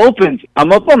top opens.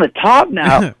 I'm up on the top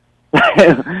now.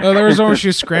 Oh, there was one where she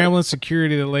was scrambling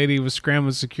security. The lady was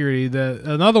scrambling security.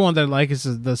 Another one that I like is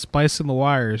the splicing the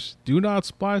wires. Do not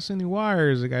splice any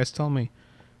wires. The guys tell me,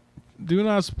 do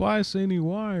not splice any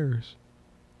wires.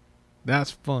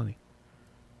 That's funny.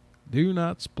 Do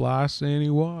not splice any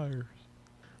wires.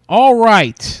 All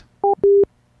right.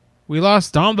 We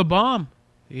lost Dom the Bomb.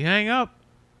 He hang up.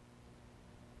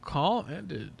 Call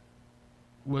ended.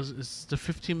 Is this the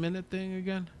 15-minute thing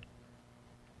again?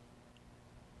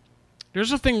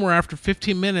 There's a thing where after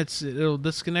 15 minutes, it'll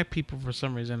disconnect people for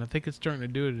some reason. I think it's starting to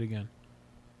do it again.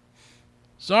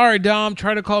 Sorry, Dom.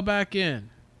 Try to call back in.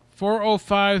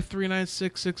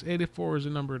 405-396-6884 is the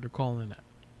number to call in at.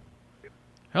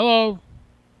 Hello.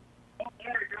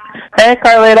 Hey,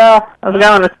 Carlito. How's it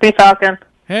going? It's P Falcon.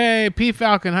 Hey, P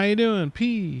Falcon. How you doing?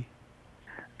 P.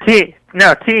 T.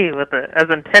 No, T with the, as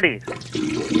in Teddy.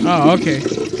 Oh, okay.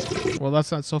 Well,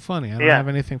 that's not so funny. I don't Yeah. have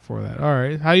anything for that. All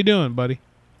right. How you doing, buddy?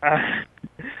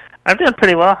 I'm doing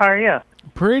pretty well. How are you?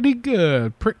 Pretty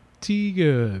good. Pretty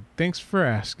good. Thanks for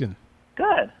asking.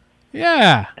 Good.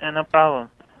 Yeah. Yeah, no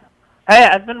problem. Hey,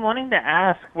 I've been wanting to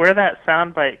ask where that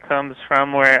soundbite comes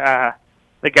from where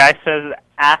the guy says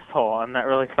asshole in that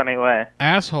really funny way.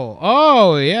 Asshole.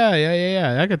 Oh,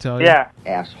 yeah. I could tell you. Yeah.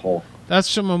 Asshole.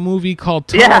 That's from a movie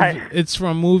called Yeah. It's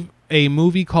from a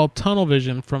movie called Tunnel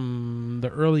Vision from the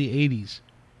early 80s.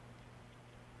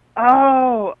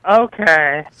 Oh,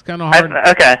 okay. It's kind of hard.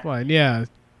 Okay. to find. Yeah.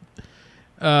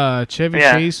 Chevy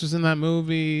Yeah. Chase was in that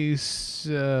movie. A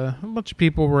bunch of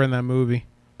people were in that movie.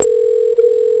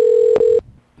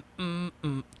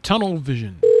 Tunnel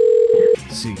Vision.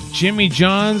 Let's see. Jimmy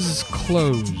John's is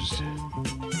closed.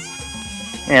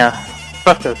 Yeah.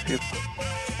 Fuck those people.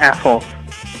 Assholes.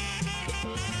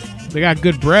 They got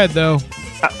good bread, though.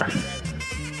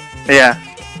 Yeah.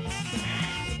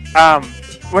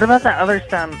 What about that other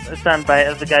soundbite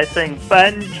of the guy saying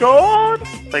 "Banjo"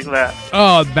 like that?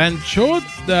 Oh, Bancho?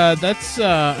 That's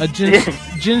a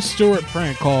Jen Stewart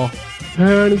prank call.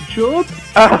 Bancho?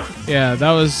 Oh. Yeah,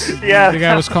 that was... Yeah. The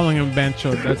guy was calling him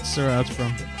Bancho. That's where that's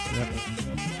from. Yep.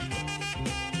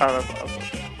 Oh, that's awesome.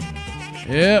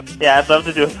 Yep. Yeah, I'd love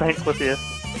to do a prank with you.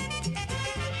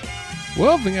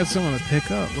 Well, if we got someone to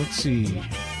pick up, let's see.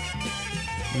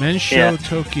 Men's Show Yeah.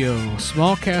 Tokyo.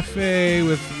 Small cafe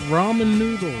with ramen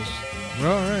noodles. All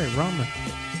right, ramen.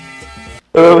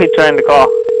 Who are we trying to call?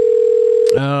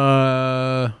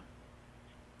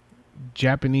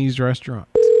 Japanese restaurant.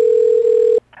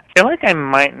 I feel like I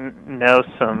might know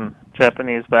some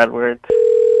Japanese bad words.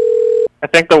 I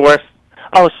think the worst...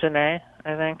 Oh, shine, I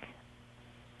think.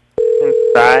 And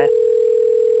sai.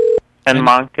 And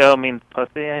manko means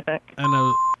pussy, I think. I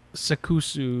know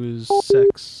sakusu is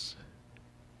sex.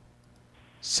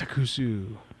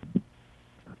 Sakusu.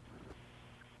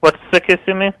 What's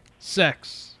sakusu mean?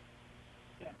 Sex.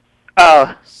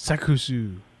 Oh.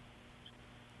 Sakusu.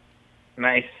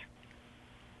 Nice.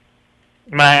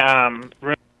 My,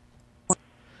 room...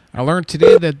 I learned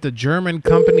today that the German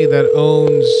company that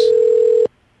owns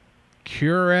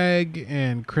Keurig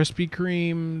and Krispy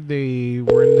Kreme, they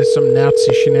were into some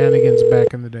Nazi shenanigans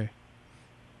back in the day.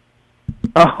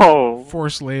 Oh.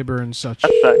 Forced labor and such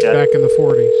That's that guy. back in the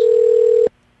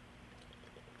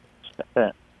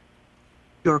 40s.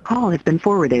 Your call has been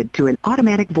forwarded to an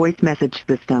automatic voice message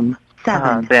system.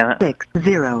 damn it.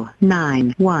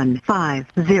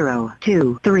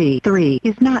 760950233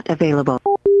 is not available.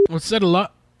 Well, it said a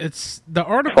lot. It's the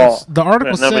article. The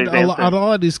article Yeah, said nobody's a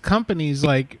lot of these companies,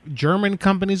 like German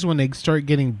companies, when they start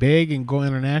getting big and go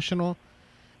international,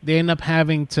 they end up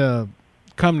having to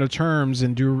come to terms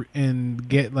and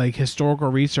get like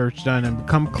historical research done and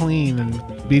become clean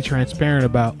and be transparent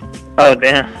about. Oh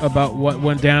damn. About what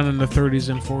went down in the 30s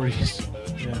and 40s.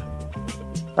 Yeah.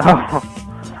 Oh,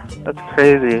 that's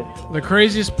crazy. The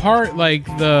craziest part, like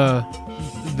the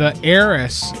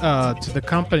heiress to the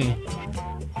company,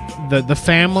 the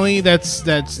family that's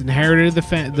inherited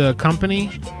the company,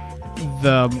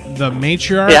 the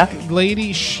matriarch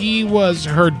lady,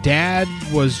 her dad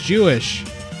was Jewish,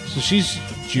 so she's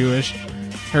Jewish.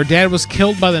 Her dad was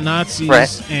killed by the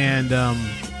Nazis, and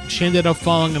she ended up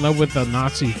falling in love with a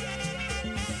Nazi.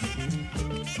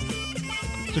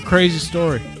 It's a crazy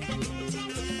story.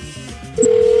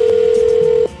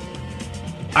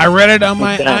 I read it on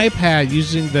my iPad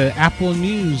using the Apple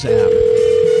News app.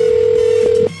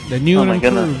 The new and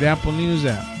improved Apple News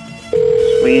app.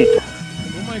 Sweet.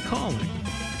 Who am I calling?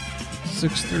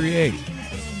 638.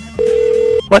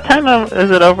 What time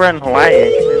is it over in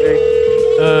Hawaii?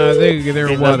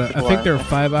 They're what? I think they're a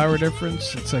 5-hour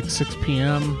difference. It's like 6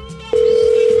 p.m.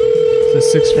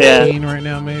 It's 6:15 right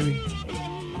now, maybe.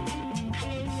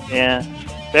 Yeah.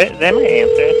 They might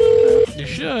answer. You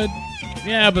should.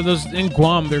 Yeah, but those in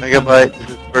Guam, they're. Megabyte, this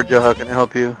is Virgil. How can I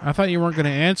help you? I thought you weren't going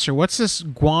to answer. What's this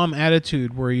Guam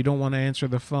attitude where you don't want to answer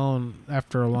the phone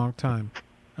after a long time?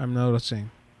 I'm noticing.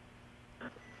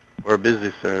 We're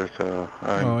busy, sir. So.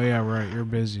 Oh yeah, right. You're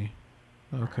busy.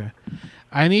 Okay.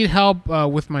 I need help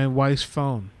with my wife's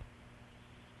phone.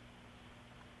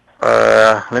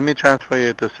 Let me transfer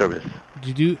you to service.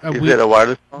 Did you? Is it a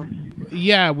wireless phone?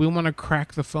 Yeah, we want to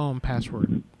crack the phone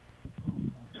password.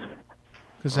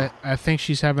 Because I think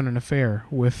she's having an affair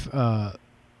with the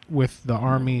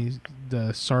army,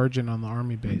 the sergeant on the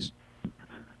army base.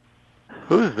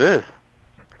 Who is this?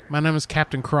 My name is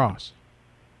Captain Cross.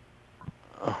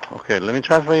 Oh, okay, let me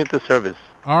transfer you to service.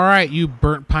 All right, you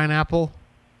burnt pineapple.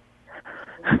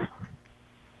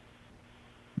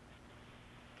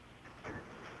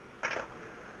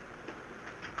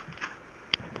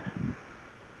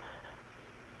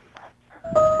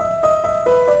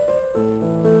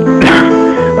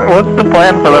 What's the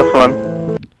plan for this one?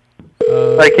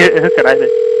 Like, who could I be?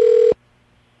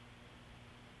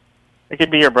 It could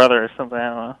be your brother or something, I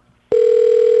don't know.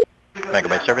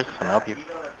 Megabyte service, can I help you?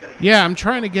 Yeah, I'm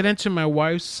trying to get into my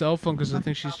wife's cell phone because I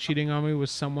think she's cheating on me with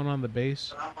someone on the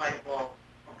base. Oh.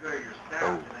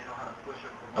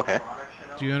 Okay.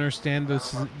 Do you understand the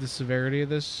severity of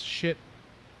this shit?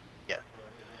 Yes.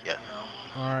 Yes.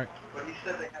 All right.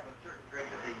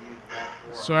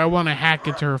 So I want to hack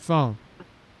into her phone.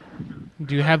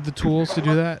 Do you have the tools to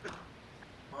do that?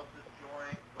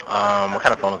 What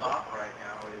kind of phone is it?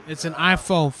 It's an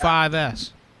iPhone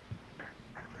 5S.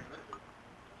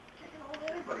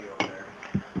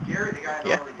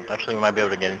 Yeah, actually we might be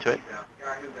able to get into it.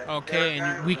 Okay,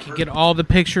 and we can get all the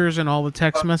pictures and all the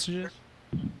text messages?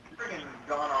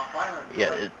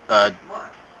 Yeah,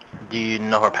 do you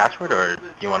know her password, or do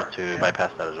you want us to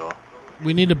bypass that as well?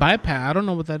 We need to bypass. I don't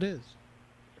know what that is.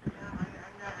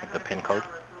 Like the PIN code?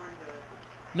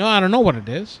 No, I don't know what it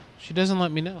is. She doesn't let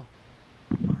me know.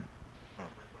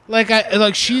 Like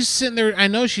she's sitting there. I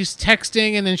know she's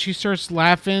texting, and then she starts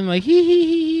laughing, like hee hee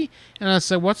hee. And I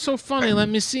said, "What's so funny? Let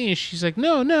me see." And she's like,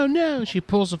 "No, no, no." She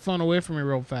pulls the phone away from me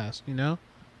real fast. You know?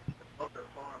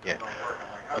 Yeah.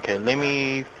 Okay,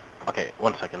 okay,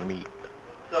 1 second.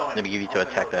 Let me give you to a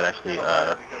tech that actually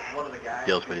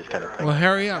deals with these kind of things. Well,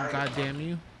 hurry up, goddamn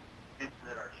you,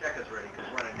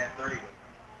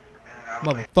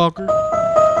 motherfucker.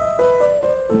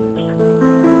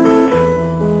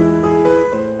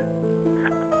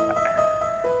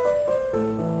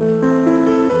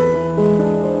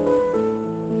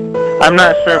 I'm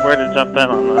not sure where to jump in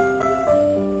on this.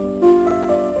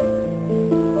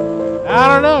 I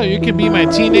don't know. You could be my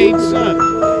teenage son.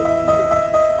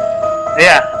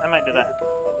 Yeah, I might do that.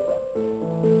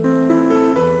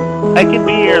 I could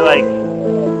be your, like,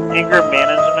 anger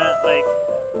management, like,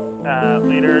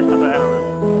 leader or something. I don't know.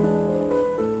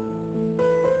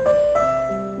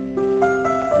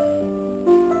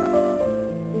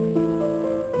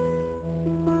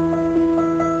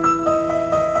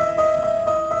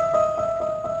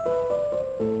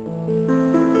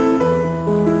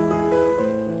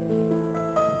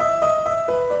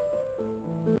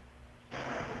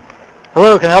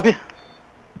 can I help you?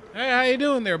 Hey, how you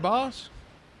doing there, boss?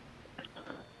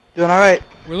 Doing all right.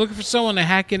 We're looking for someone to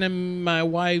hack into my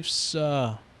wife's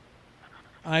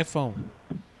iPhone.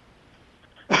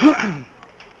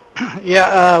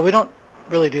 Yeah, we don't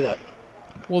really do that.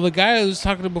 Well, the guy I was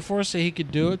talking to before said he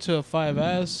could do it to a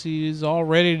 5S. He's all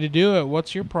ready to do it.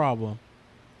 What's your problem?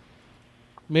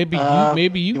 Maybe you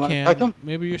wanna can. contact him?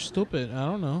 Maybe you're stupid. I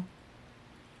don't know.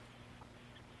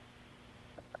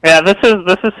 Yeah, this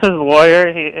is his lawyer.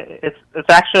 It's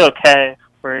actually okay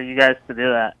for you guys to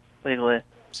do that legally.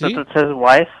 See? Since it's his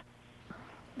wife.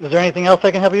 Is there anything else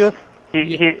I can help you with?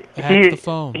 Hack the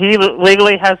phone. He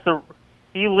legally has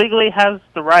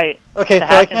the right. Okay, to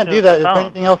so I hack can't into do his that. Is there phone.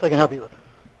 anything else I can help you with?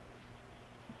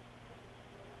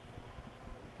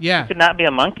 Yeah. You could not be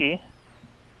a monkey.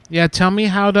 Yeah, tell me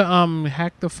how to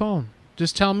hack the phone.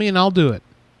 Just tell me and I'll do it.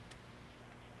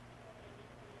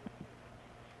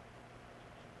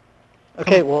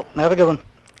 Okay, well, have a good one.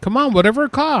 Come on, whatever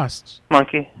it costs.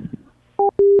 Monkey.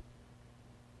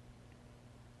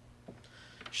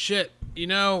 Shit. You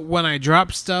know, when I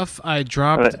drop stuff, I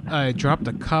dropped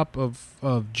a cup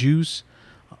of juice,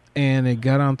 and it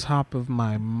got on top of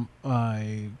my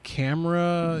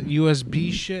camera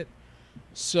USB shit.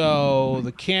 So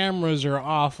the cameras are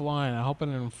offline. I hope I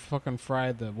didn't fucking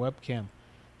fry the webcam.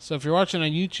 So if you're watching on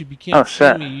YouTube, you can't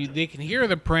see me. They can hear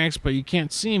the pranks, but you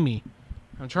can't see me.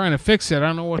 I'm trying to fix it. I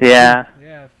don't know what to do. Yeah,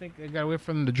 I think I gotta wait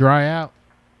for them to dry out.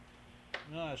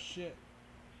 Oh, shit.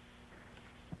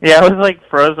 Yeah, it was like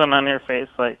frozen on your face,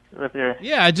 like with your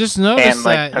Yeah, I just noticed hand,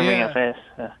 like, that. covering Yeah. your face.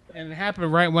 Yeah. And it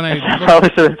happened right when I I probably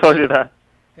should have told you that.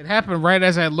 It happened right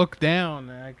as I looked down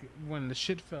when the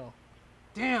shit fell.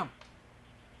 Damn.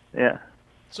 Yeah.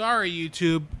 Sorry,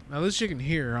 YouTube. At least you can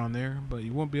hear on there, but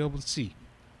you won't be able to see.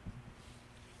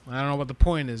 I don't know what the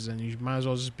point is, and you might as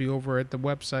well just be over at the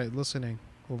website listening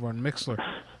over on Mixler.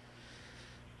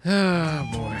 Oh,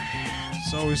 boy.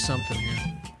 It's always something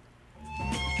here.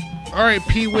 All right,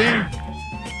 P-Wing.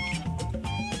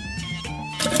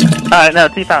 No,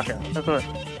 T-Falcon. That's what.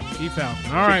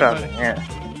 T-Falcon. All right, buddy.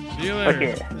 Yeah. See you later.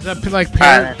 Okay. Is that like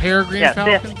All right, Peregrine yeah,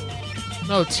 Falcon?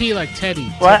 No, T like Teddy.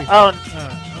 What? Teddy. Oh.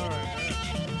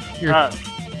 You're-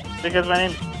 Because my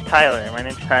name's Tyler. My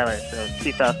name's Tyler, so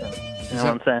T-Falcon. You know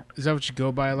what I'm saying? Is that what you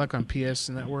go by, like on PS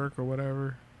Network or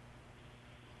whatever?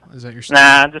 Is that your?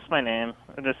 Nah, just my name.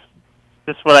 Just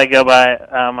what I go by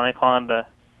when I call him to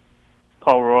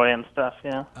call Roy and stuff.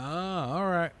 You know. Oh,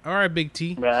 all right, Big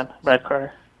T. Brad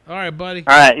Carter. All right, buddy.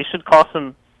 All right, you should call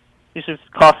some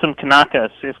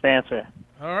Kanakas. See if they answer.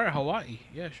 All right, Hawaii.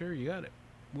 Yeah, sure, you got it.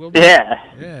 We'll do Yeah.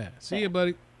 it. Yeah. See you,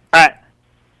 buddy. All right.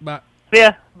 Bye. See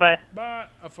ya. Bye. Bye.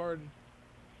 I farted.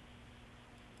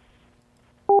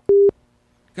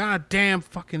 God damn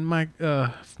fucking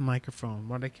microphone.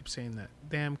 Why do I keep saying that?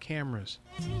 Damn cameras.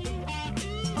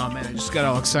 Oh man, I just got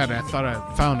all excited. I thought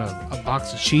I found a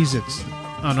box of Cheez-Its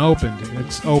unopened.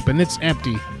 It's open. It's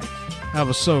empty. I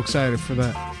was so excited for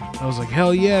that. I was like,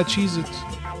 hell yeah, Cheez-Its.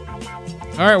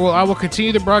 Alright, well, I will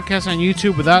continue the broadcast on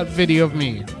YouTube without video of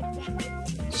me.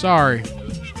 Sorry.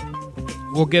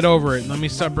 We'll get over it. Let me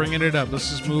stop bringing it up. Let's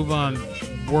just move on.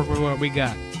 Work with what we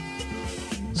got.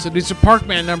 So these are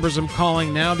Parkman numbers I'm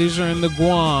calling now. These are in the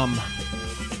Guam.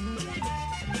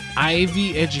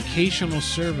 Ivy Educational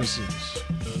Services.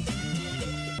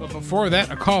 But before that,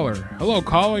 a caller. Hello,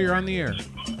 caller. You're on the air.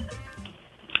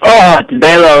 Oh, it's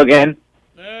Belo again.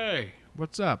 Hey,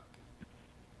 what's up?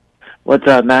 What's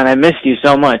up, man? I missed you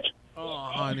so much. Oh,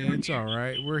 honey, it's all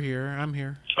right. We're here. I'm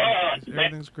here.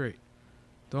 Everything's great.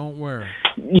 Don't worry.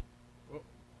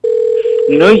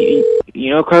 You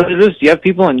know, Carlos, you have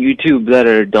people on YouTube that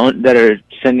are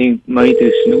sending money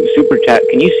through Super Chat.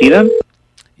 Can you see them?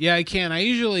 Yeah, I can. I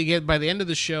usually get, by the end of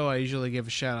the show, I usually give a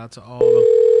shout out to all of them.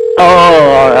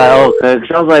 Oh, okay.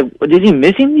 'Cause I was like, is he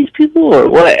missing these people or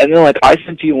what? And then, like, I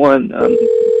sent you one,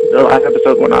 the last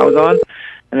episode when I was on,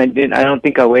 and I don't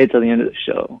think I waited till the end of the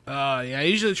show. Yeah, I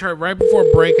usually try, right before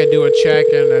break, I do a check,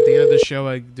 and at the end of the show,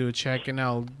 I do a check, and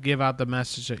I'll give out the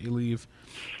message that you leave.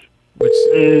 Which...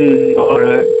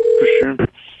 alright, for sure.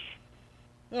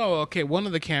 Oh, okay, one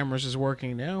of the cameras is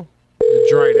working now. It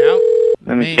dried out.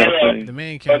 The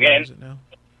main camera is it now.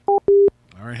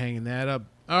 Alright, hanging that up.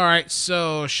 Alright,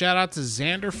 so shout out to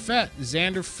Xander Fett.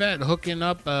 Xander Fett hooking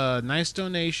up a nice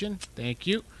donation. Thank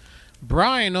you.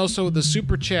 Brian also with the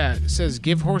super chat says,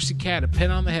 give Horsey Cat a pin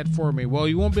on the head for me. Well,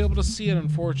 you won't be able to see it,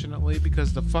 unfortunately,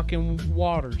 because the fucking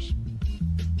waters.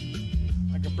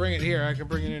 I can bring it here. I can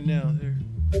bring it in now. There.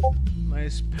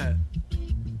 Nice pet.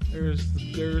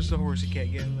 There's the Horsey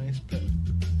Cat getting a nice pet.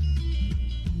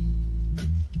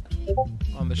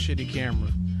 On the shitty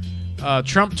camera.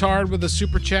 Trump Tard with a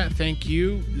super chat. Thank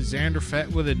you. Xander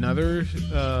Fett with another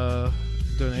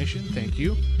donation. Thank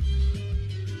you.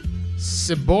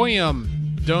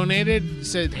 Siboyum donated.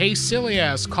 Said, hey, silly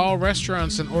ass, call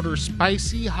restaurants and order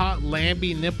spicy hot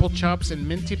lamby nipple chops and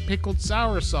minty pickled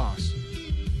sour sauce.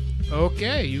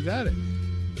 Okay, you got it.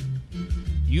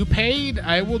 You paid,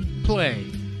 I will play.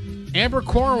 Amber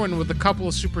Corwin with a couple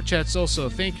of super chats also.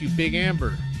 Thank you, Big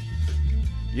Amber.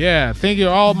 Yeah, thank you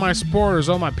to all of my supporters,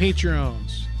 all my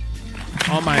Patreons,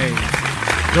 all my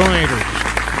donators.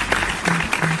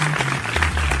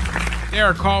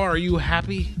 There, caller, are you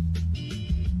happy?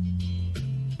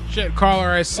 Shit, caller,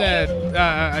 I said,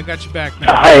 I got you back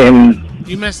now. I am.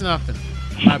 You missed nothing.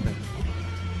 My bad.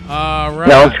 Right.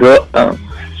 No, it's good.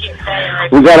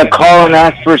 We gotta call and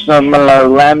ask for some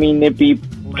lammy nippy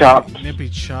chops. Nippy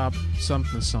chop,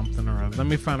 something or other. Let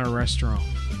me find a restaurant.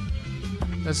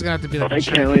 That's gonna have to be like a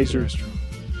Chinese restaurant.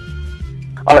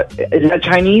 Is that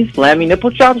Chinese? Lammy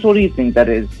nipple chops? What do you think that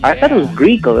is? I thought it was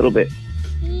Greek a little bit.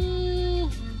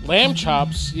 Lamb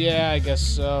chops? Yeah, I guess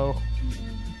so.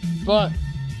 But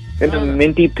And a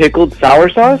minty pickled sour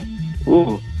sauce?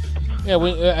 Ooh.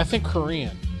 yeah, I think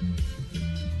Korean.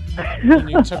 When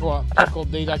you talk about pickle,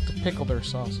 they like to pickle their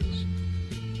sauces.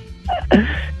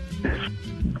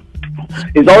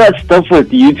 Is all that stuff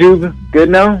with YouTube good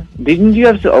now? Didn't you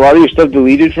have a lot of your stuff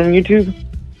deleted from YouTube?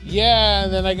 Yeah,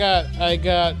 and then I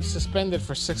got suspended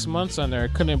for 6 months on there. I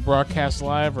couldn't broadcast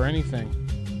live or anything.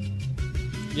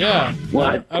 Yeah,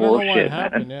 What I don't know why bullshit, it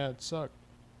happened. man. Yeah, it sucked.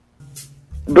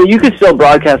 But you could still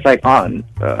broadcast like on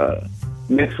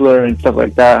Mixler and stuff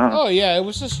like that, huh? Oh yeah, it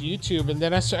was just YouTube, and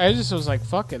then I just was like,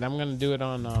 fuck it, I'm gonna do it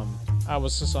on. I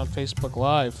was just on Facebook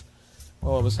Live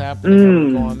while it was happening. I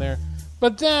would go on there.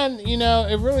 But then,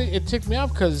 it ticked me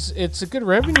off because it's a good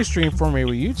revenue stream for me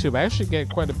with YouTube. I actually get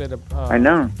quite a bit of I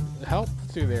know. help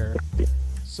through there.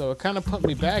 So it kind of put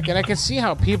me back. And I can see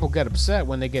how people get upset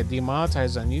when they get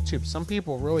demonetized on YouTube. Some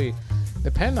people really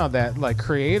depend on that, like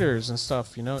creators and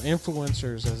stuff,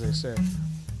 influencers, as they say.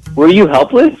 Were you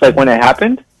helpless, like, when it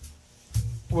happened?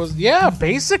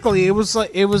 Basically, it was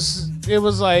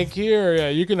like here,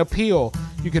 you can appeal.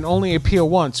 You can only appeal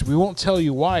once. We won't tell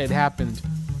you why it happened.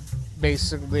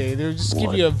 Basically, they'll just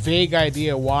give you a vague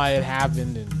idea why it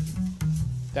happened, and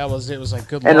that was it. It was like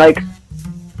good luck. And, like,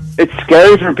 it's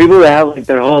scary for people that have, like,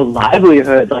 their whole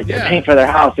livelihood. Like, they're paying for their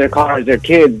house, their cars, their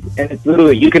kids. And it's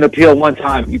literally, you can appeal one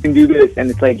time. You can do this.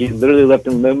 And it's like, you're literally left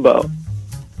in limbo.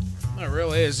 It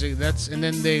really is. And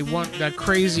then they want that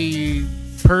crazy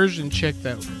Persian chick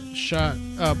that shot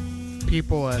up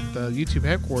people at the YouTube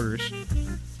headquarters.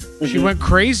 She went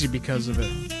crazy because of it.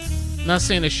 Not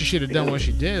saying that she should have done what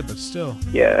she did, but still.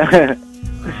 Yeah.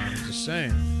 Just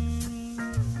saying.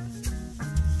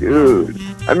 Dude,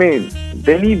 I mean,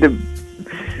 they need to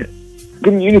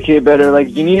communicate better. Like,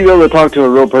 you need to be able to talk to a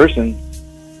real person.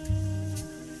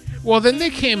 Well, then they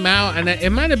came out, and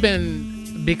it might have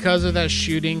been because of that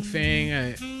shooting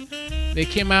thing. They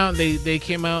came out. They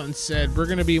came out and said, we're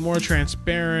going to be more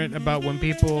transparent about when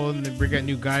people, and we got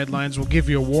new guidelines. We'll give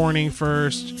you a warning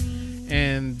first.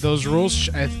 And those rules,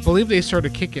 I believe they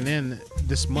started kicking in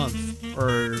this month,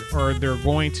 or they're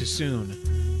going to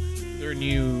soon. There are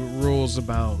new rules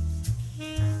about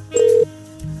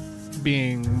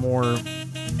being more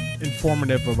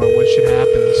informative about what shit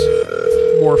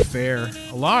happens, more fair.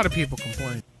 A lot of people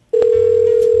complain.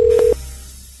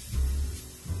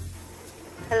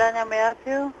 Hello, may I help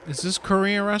you? Is this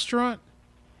Korean restaurant?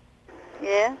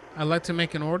 Yeah. I'd like to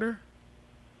make an order.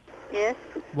 Yes.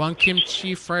 1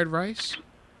 kimchi fried rice.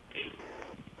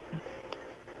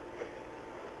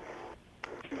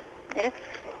 Yes.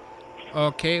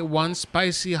 Okay, 1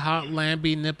 spicy hot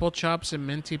lamby nipple chops and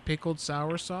minty pickled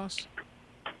sour sauce.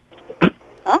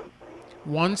 Huh?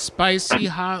 1 spicy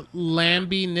hot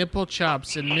lamby nipple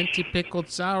chops and minty pickled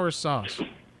sour sauce.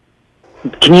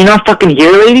 Can you not fucking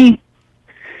hear, lady?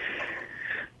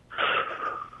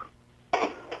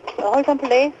 Hold on,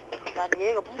 please.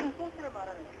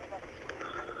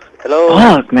 Hello?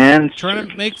 Fuck, man. Trying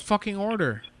to make fucking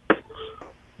order.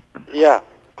 Yeah.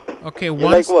 Okay, You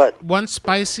like what? 1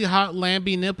 spicy hot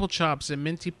lamby nipple chops and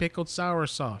minty pickled sour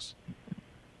sauce.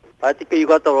 I think you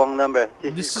got the wrong number.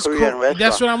 This is Korean restaurant.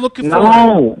 That's what I'm looking for.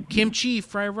 No. Kimchi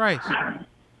fried rice.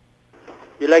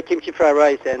 You like kimchi fried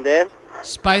rice, and then?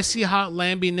 Spicy hot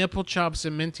lamby nipple chops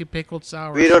and minty pickled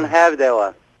sour We sauce. don't have that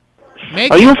one.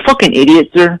 Make Are you a fucking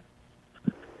idiot, sir?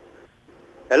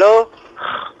 Hello?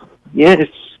 Yes.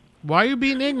 Why are you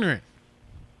being ignorant?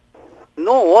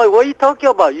 No, what are you talking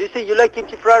about? You say you like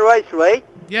kimchi fried rice, right?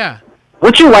 Yeah.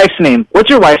 What's your wife's name?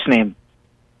 What's your wife's name?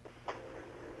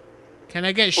 Can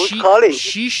I get Who's calling?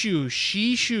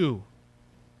 Shishu?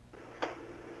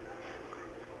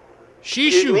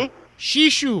 Shishu.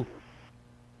 Shishu.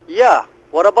 Yeah,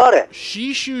 what about it?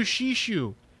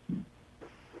 Shishu.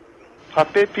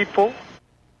 Happy people?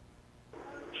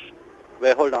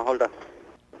 Wait, hold on.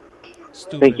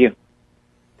 Stupid. Thank you.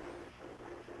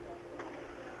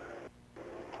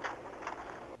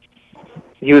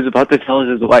 He was about to tell us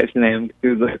his wife's name. He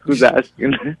was like, who's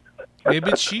asking?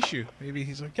 Maybe it's Shishu. Maybe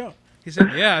he's like, yo. He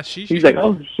said, yeah, Shishu. He's like,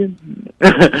 oh, shit.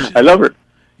 I love her.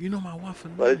 You know my wife.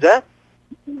 What is that?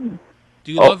 Do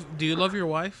you love your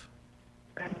wife?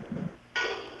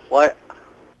 What?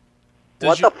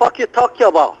 What the fuck you talking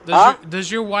about? Does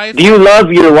your wife? Do you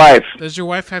love your wife? Does your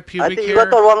wife have pubic I think hair? you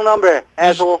got the wrong number,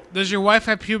 asshole. Does your wife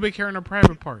have pubic hair in her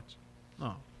private parts?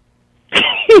 Oh.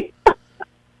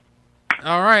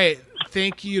 All right.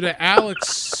 Thank you to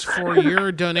Alex for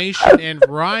your donation and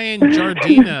Ryan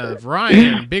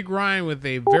Jardina. Big Ryan with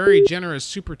a very generous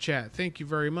super chat. Thank you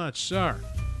very much, sir.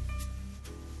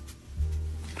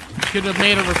 Could have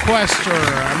made a request or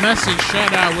a message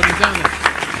shout out, would have done it.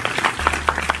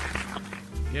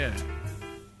 Yeah.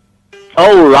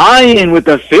 Oh, Ryan with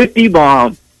the 50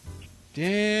 bomb.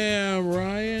 Damn,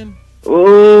 Ryan.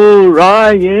 Oh,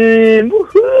 Ryan.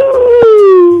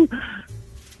 Woohoo!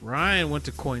 Ryan went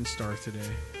to Coinstar today.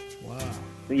 Wow.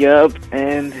 Yep.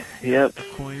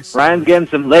 Ryan's getting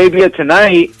some labia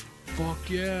tonight. Fuck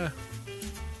yeah.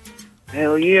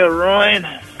 Hell yeah, Ryan.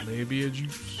 Labia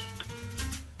juice.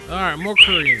 Alright, more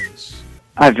Koreans.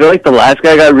 I feel like the last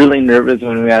guy got really nervous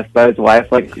when we asked about his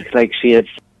wife, like she had.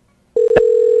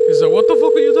 He's like, what the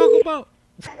fuck are you talking about?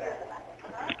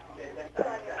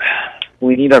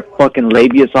 We need our fucking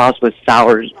labia sauce with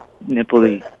sour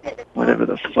nipple, whatever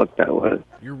the fuck that was.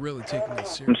 You're really taking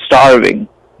this I'm serious. starving.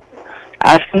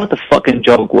 Ask him what the fucking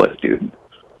joke was, dude.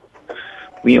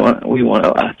 We want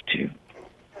to laugh too.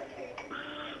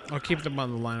 I'll keep them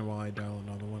on the line while I dial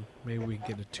another one. Maybe we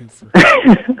can get a twofer.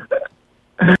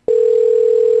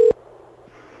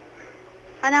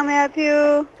 How may I help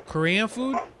you? Korean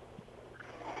food?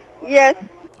 Yes.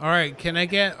 Alright, can I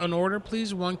get an order,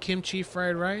 please? 1 kimchi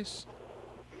fried rice.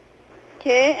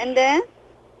 Okay, and then?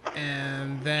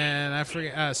 And then, I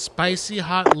forget, spicy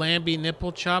hot Lamby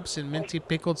nipple chops and minty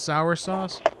pickled sour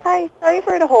sauce. Hi, sorry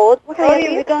for the hold. What can I help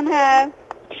you? We don't have.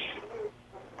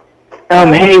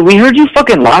 Hey, we heard you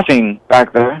fucking laughing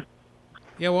back there.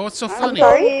 Yeah, well, what's so I'm funny?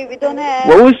 sorry, we don't have.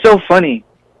 What was so funny?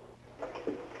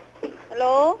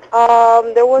 Hello?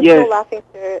 There was Yes. no laughing,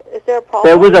 sir. Is there a problem?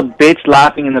 There was a bitch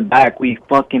laughing in the back. We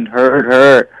fucking heard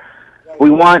her. We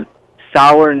want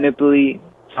sour nipply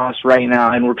sauce right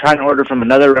now, and we're trying to order from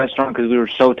another restaurant because we were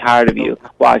so tired of you.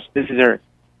 Watch, this is her.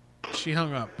 She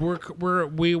hung up.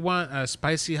 We want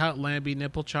spicy hot Lamby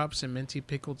nipple chops and minty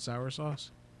pickled sour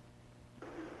sauce.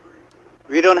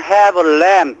 We don't have a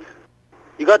lamb.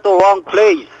 You got the wrong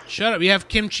place. Shut up. You have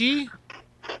kimchi?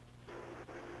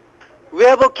 We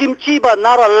have a kimchi, but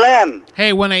not a lamb.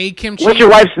 Hey, when I eat kimchi... What's your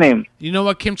wife's name? You know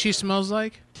what kimchi smells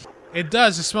like? It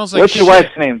does. It smells like What's your shit.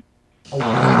 wife's name?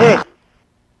 Hey,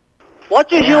 what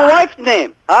is your wife's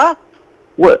name, huh?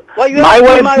 What? What you My asking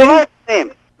wife's my name? wife's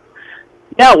name?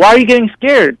 Yeah, why are you getting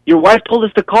scared? Your wife told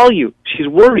us to call you. She's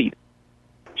worried.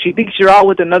 She thinks you're out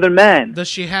with another man. Does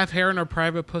she have hair in her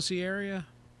private pussy area?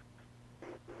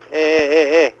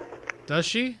 Hey. Does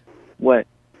she? What?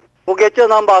 We'll get your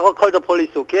number. I'll call the police,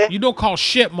 okay? You don't call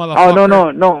shit, motherfucker.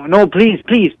 Oh, no, please,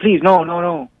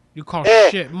 no. You call Hey.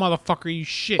 shit, motherfucker, you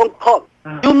shit. Don't call.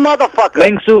 You motherfucker.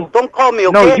 Lang Su. Don't call me,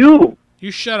 okay? No, you. You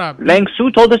shut up. Lang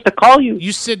Su told us to call you.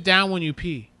 You sit down when you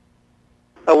pee.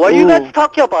 What are you guys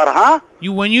talking about, huh?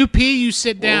 When you pee, you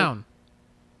sit down.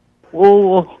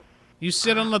 Whoa. You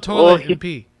sit on the toilet and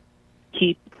pee.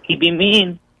 He be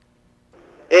mean.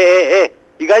 Hey.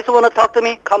 You guys want to talk to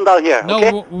me? Come down here, No,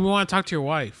 okay? we want to talk to your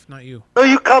wife, not you. No,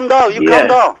 you come down. You come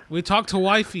down. We talk to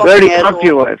wifey. We already talked to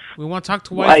your wife. We want to talk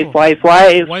to wife. Wife.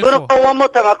 Gonna call one more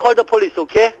time. I'll call the police,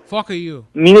 okay? Fuck are you.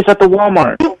 Meet us at the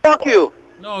Walmart. Fuck you.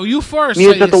 No, you first. Meet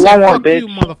us at the Say Walmart, fuck bitch. you,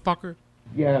 motherfucker.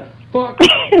 Yeah. Fuck.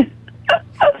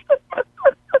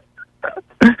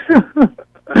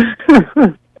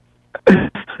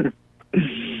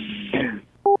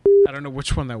 I don't know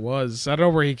which one that was. I don't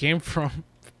know where he came from.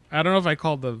 I don't know if I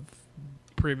called the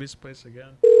previous place again.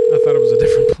 I thought it was a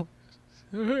different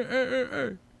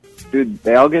place. Dude,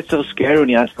 they all get so scared when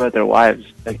you ask about their wives.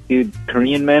 Like, dude,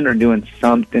 Korean men are doing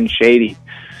something shady.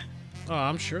 Oh,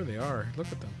 I'm sure they are. Look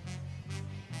at them.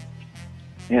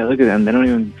 Yeah, look at them. They don't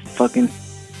even fucking...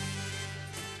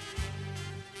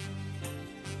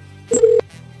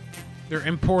 They're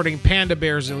importing panda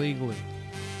bears illegally.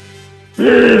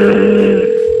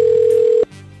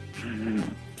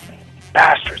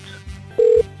 Bastards.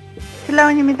 Hello,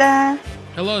 Nimida.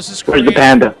 Hello, is this Where's Korean, the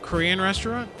panda? Korean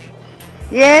restaurant?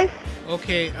 Yes.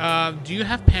 Okay. Do you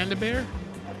have Panda Bear?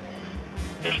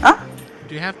 Huh?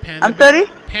 Do you have Panda? I'm sorry?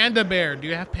 Panda Bear. Do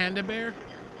you have Panda Bear?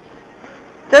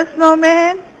 Just no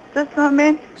man. Just no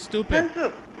man. Stupid.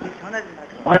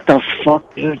 What the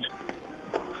fuck, dude?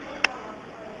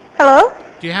 Hello?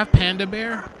 Do you have Panda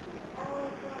Bear?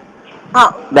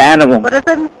 Oh. The animal. What is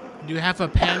it? Do you have a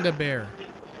Panda Bear?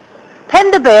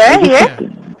 Panda bear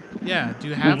here? Yeah. Do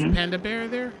you have Mm-hmm. Panda Bear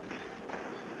there?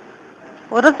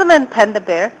 What does it mean, panda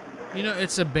bear? You know,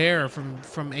 it's a bear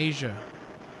from Asia.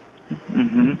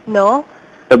 Mm-hmm. No.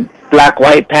 The black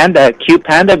white panda, cute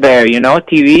panda bear. You know,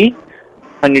 TV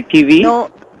on your TV. No.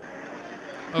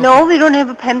 Okay. No, we don't have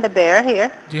a panda bear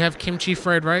here. Do you have kimchi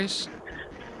fried rice?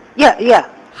 Yeah, yeah.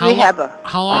 We have a.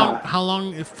 How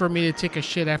long for me to take a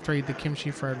shit after I eat the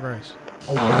kimchi fried rice?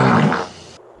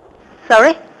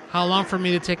 Sorry? How long for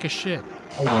me to take a shit?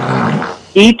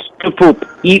 Eat to poop.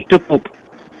 Eat to poop.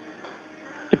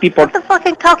 To people. What the fuck are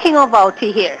you talking about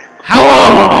here?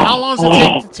 How long does it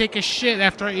take to take a shit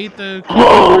after I eat the kimchi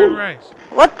fried rice?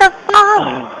 What the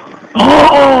fuck?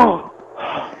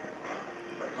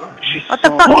 What the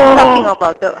fuck are you talking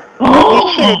about? You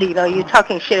shitted, you know, you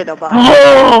talking shit about.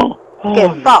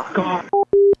 Get fucked.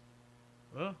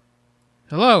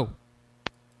 Hello.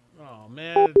 Oh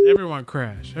man, everyone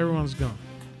crashed. Everyone's gone.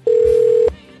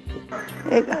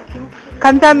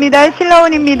 감사합니다.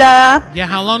 신라온입니다. Yeah,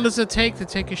 how long does it take to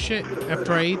take a shit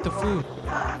after I eat the food?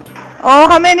 Oh,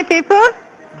 how many people?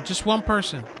 Just one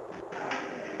person.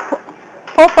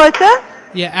 4 person?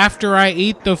 Yeah, after I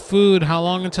eat the food, how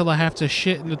long until I have to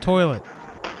shit in the toilet?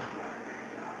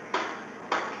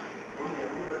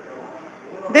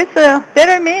 That's a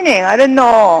better meaning. I don't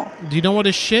know. Do you know what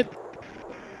is shit?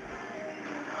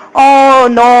 Oh,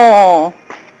 no.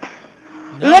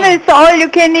 이거는 all you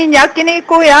can eat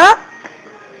야끼니꼬야?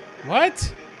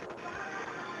 What?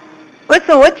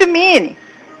 What you mean?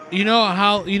 You know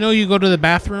how you go to the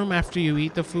bathroom after you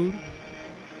eat the food?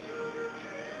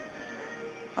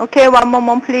 Okay, one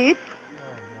moment, please.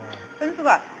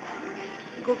 현수가,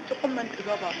 이거 조금만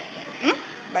들어봐봐. 응?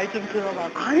 말 좀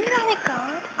들어봐.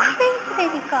 아니라니까.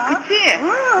 크레이지라니까. 그치?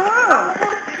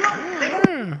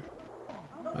 응.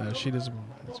 She doesn't want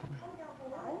it.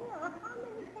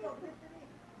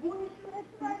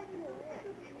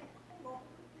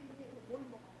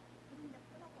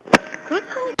 That's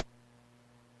okay.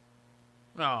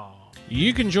 Oh.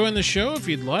 You can join the show if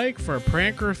you'd like for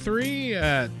Pranker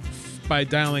 3 by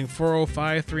dialing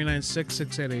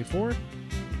 405-396-6884.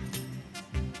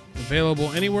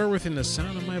 Available anywhere within the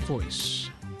sound of my voice.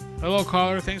 Hello,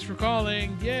 caller. Thanks for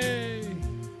calling. Yay.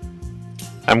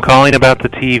 I'm calling about the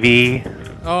TV.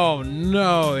 Oh,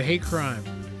 no. Hate crime.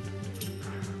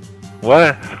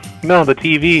 What? No, the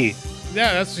TV.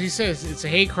 Yeah, that's what he says. It's a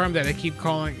hate crime that I keep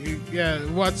calling. Yeah,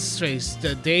 what's his face?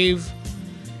 Dave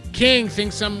King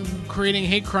thinks I'm creating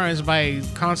hate crimes by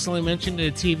constantly mentioning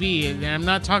the TV, and I'm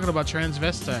not talking about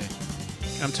transvestite.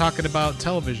 I'm talking about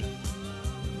television.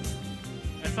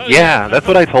 Yeah, that's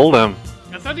what I told him.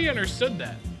 I thought he understood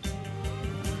that.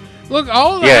 Look,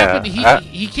 all that happened,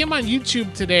 he came on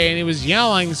YouTube today and he was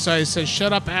yelling, so I said,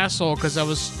 "Shut up, asshole," because I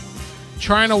was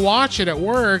trying to watch it at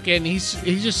work, and he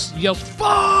just yelled,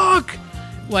 "Fuck!"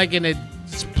 like, and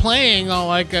it's playing all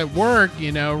like at work,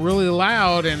 you know, really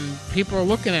loud, and people are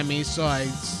looking at me, so I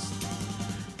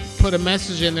put a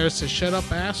message in there that says, "Shut up,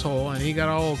 asshole," and he got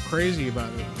all crazy about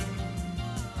it.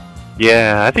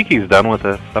 Yeah, I think he's done with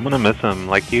us. I'm gonna miss him.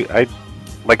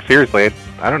 Seriously,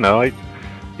 I don't know.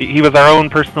 He was our own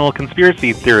personal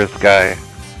conspiracy theorist guy.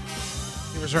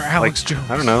 He was our Alex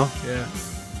Jones. I don't know.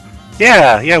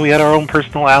 Yeah. We had our own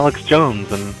personal Alex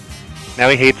Jones, and now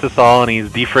he hates us all, and he's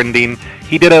defriending.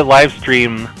 He did a live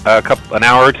stream an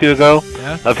hour or two ago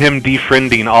of him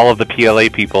defriending all of the PLA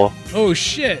people. Oh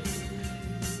shit!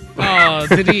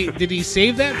 Did he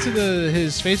save that to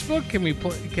his Facebook?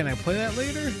 Can I play that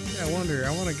later? I wonder.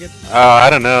 I want to get. I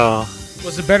don't know.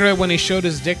 Was it better when he showed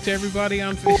his dick to everybody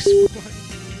on Facebook?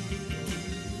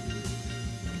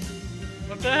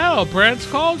 What the hell? Brad's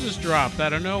call just dropped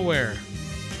out of nowhere.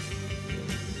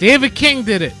 David King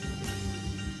did it.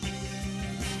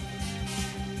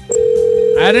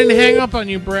 I didn't hang up on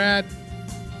you, Brad.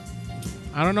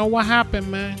 I don't know what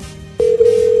happened, man.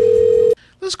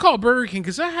 Let's call Burger King,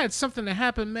 because I had something that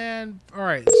happened, man.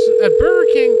 Alright, so at Burger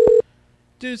King,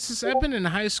 dude, since I've been in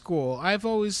high school, I've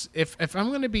always, if I'm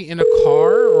going to be in a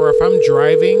car, or if I'm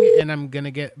driving and I'm going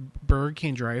to get Burger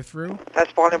King drive-thru.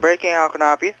 That's Bonnie Burger King, how can I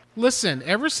help you? Listen,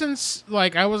 ever since,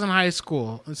 I was in high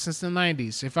school, since the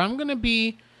 90s, if I'm going to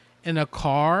be in a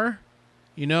car,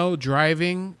 you know,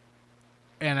 driving,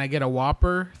 and I get a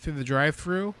Whopper through the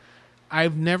drive-thru,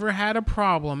 I've never had a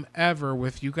problem ever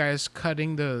with you guys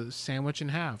cutting the sandwich in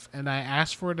half. And I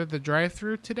asked for it at the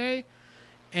drive-thru today,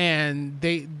 and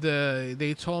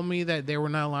they told me that they were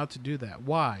not allowed to do that.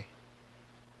 Why?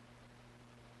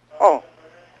 Oh.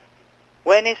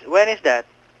 When is that?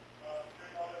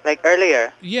 Like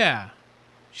earlier? Yeah.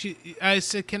 I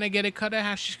said, can I get it cut in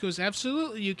half? She goes,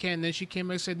 absolutely you can. Then she came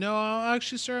back and said, no,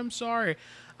 actually, sir, I'm sorry.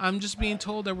 I'm just being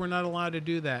told that we're not allowed to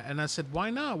do that. And I said,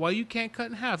 why not? Why you can't cut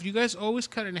in half? You guys always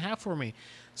cut it in half for me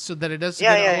so that it doesn't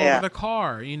get all over the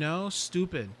car, you know?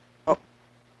 Stupid. Oh.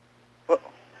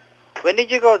 When did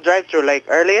you go drive-thru? Like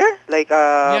earlier? Like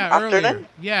afternoon? Earlier.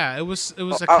 Yeah, it was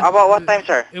about what time,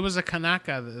 sir? It was a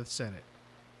Kanaka that said it.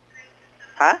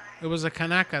 Huh? It was a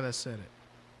Kanaka that said it.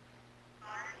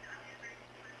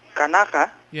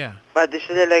 Kanaka? Yeah. But this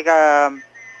is like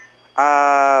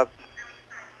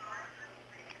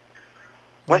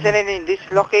was it in this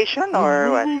location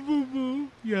or what?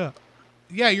 Yeah.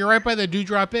 Yeah, you're right by the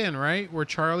Dewdrop Inn, right? Where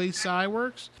Charlie Sy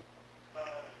works?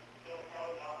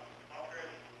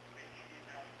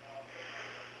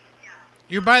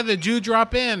 You're by the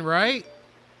Dewdrop Inn, right?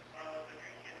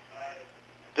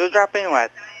 Dewdrop Inn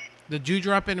what? The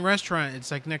Dewdrop Inn restaurant.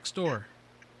 It's like next door.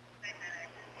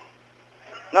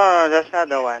 No, that's not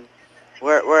the one.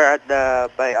 We're at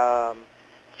by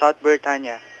South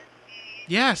Britannia.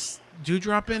 Yes,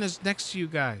 Dewdrop Inn is next to you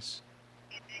guys.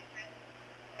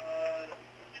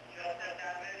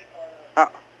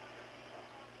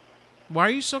 Why are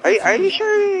you so confused? Are you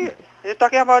sure you're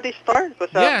talking about this store?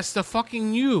 Yes, the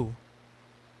fucking you.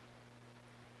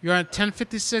 You're on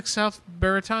 1056 South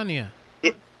Britannia.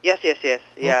 Yes,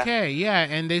 yeah. Okay, yeah,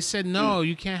 and they said no,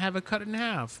 you can't have it cut in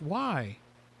half. Why?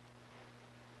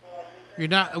 You're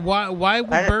not. Why would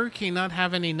Burger King not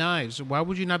have any knives? Why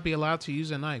would you not be allowed to use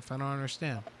a knife? I don't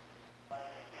understand.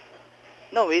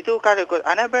 No, we do kind of good.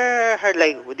 I never heard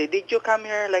like. Did you come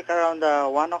here like around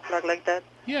 1 o'clock like that?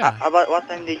 Yeah. About what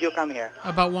time did you come here?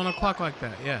 About 1 o'clock like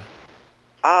that. Yeah.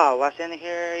 Wasn't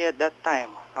here yet that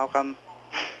time. How come?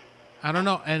 I don't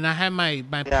know. And I had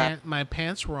my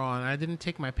pants were on. I didn't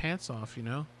take my pants off. You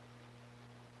know.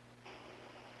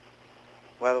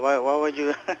 Well, what would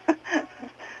you?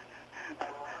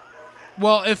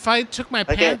 Well, if I took my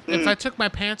if I took my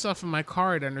pants off in my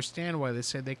car, I'd understand why they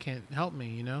said they can't help me.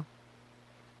 You know.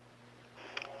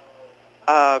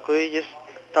 Could you just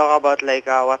talk about like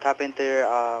what happened to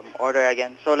your order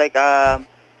again? So like I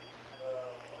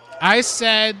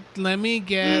said, let me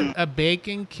get a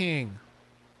Bacon King.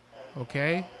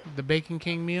 Okay, the Bacon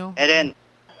King meal. And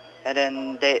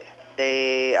then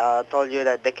they told you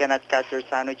that they cannot cut your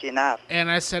sandwich in half. And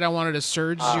I said I wanted a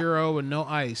Surge Zero and no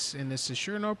ice. And they said,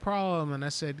 sure, no problem. And I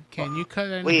said, can you cut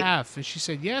it in half? And she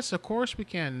said, yes, of course we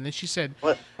can. And then she said,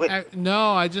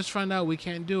 no, I just found out we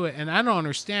can't do it. And I don't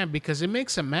understand because it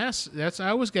makes a mess. I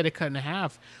always get it cut in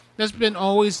half. That's been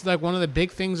always like one of the big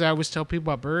things I always tell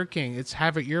people about Burger King. It's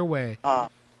have it your way.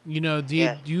 You know,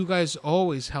 you guys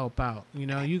always help out. You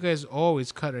know, you guys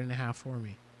always cut it in half for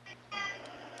me.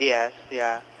 Yes,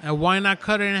 yeah. And why not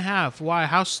cut it in half? Why?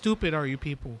 How stupid are you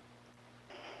people?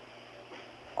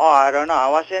 Oh, I don't know. I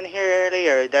wasn't here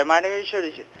earlier. The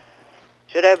manager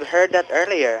should have heard that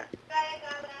earlier.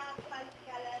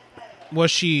 Was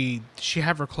she? Did she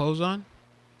have her clothes on?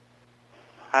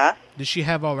 Huh? Did she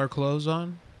have all her clothes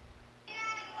on?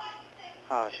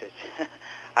 Oh shit.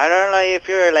 I don't know if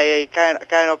you're like kind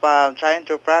of trying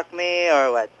to prank me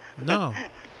or what. No.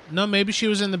 No, maybe she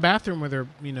was in the bathroom with her,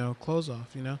 clothes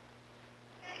off,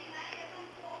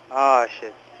 Oh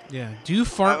shit. Yeah. Do you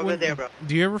fart Have a when good day, bro.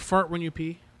 Do you ever fart when you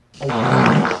pee?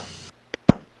 No.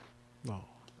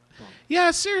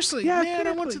 Yeah, seriously. Man,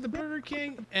 I went to the Burger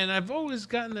King and I've always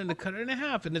gotten them to cut it in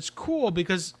half, and it's cool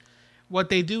because what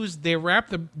they do is they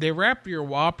wrap your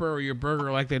Whopper or your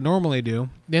burger like they normally do,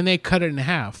 then they cut it in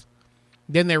half.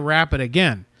 Then they wrap it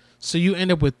again. So you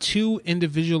end up with two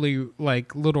individually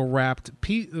like little wrapped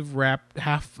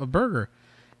half a burger,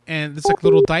 and it's like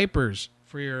little diapers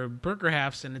for your burger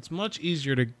halves, and it's much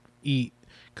easier to eat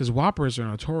because Whoppers are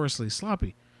notoriously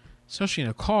sloppy, especially in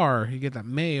a car. You get that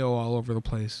mayo all over the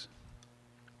place.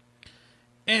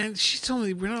 And she told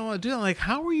me we're not allowed to do that. I'm like,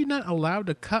 how are you not allowed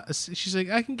to cut? She's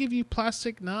like, I can give you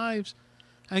plastic knives.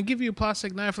 I can give you a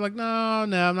plastic knife. I'm like, no, I'm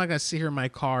not gonna sit here in my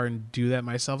car and do that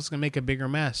myself. It's gonna make a bigger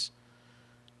mess.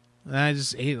 And I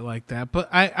just ate it like that. But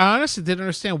I honestly didn't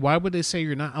understand why would they say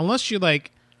you're not, unless you're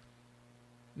like,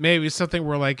 maybe it's something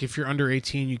where like if you're under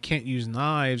 18 you can't use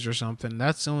knives or something.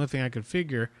 That's the only thing I could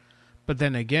figure. But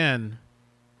then again,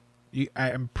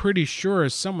 I'm pretty sure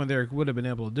someone there would have been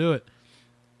able to do it.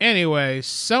 Anyway,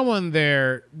 someone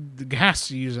there has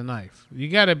to use a knife. You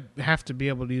have to be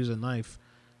able to use a knife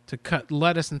to cut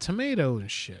lettuce and tomato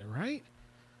and shit, right?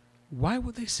 Why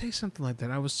would they say something like that?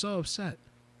 I was so upset.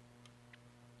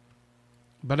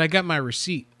 But I got my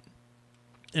receipt.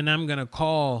 And I'm going to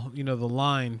call, the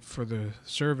line for the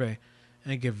survey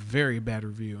and give a very bad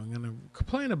review. I'm going to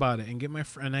complain about it and get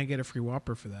and I get a free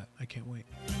Whopper for that. I can't wait.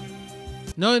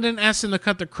 No, I didn't ask them to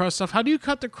cut the crust off. How do you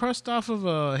cut the crust off of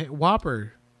a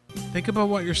Whopper? Think about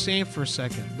what you're saying for a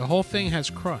second. The whole thing has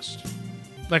crust.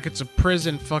 Like it's a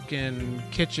prison fucking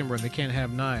kitchen where they can't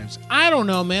have knives. I don't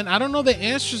know, man. I don't know the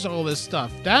answers to all this stuff.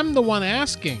 I'm the one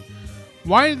asking.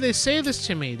 Why did they say this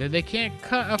to me? That they can't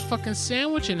cut a fucking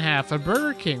sandwich in half at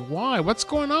Burger King? Why? What's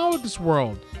going on with this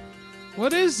world?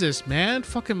 What is this, man?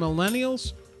 Fucking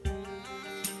millennials?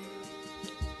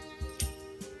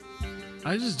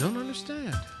 I just don't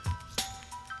understand.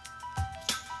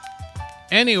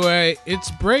 Anyway, it's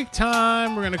break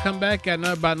time. We're going to come back at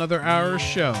about another hour's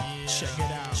show.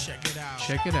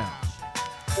 Check it out.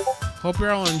 Hope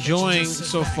you're all enjoying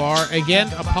so far.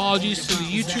 Again, apologies to the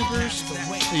YouTubers.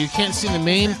 You can't see the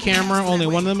main camera. Only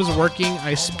one of them is working.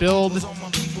 I spilled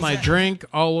my drink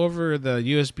all over the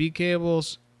USB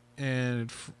cables,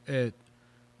 and it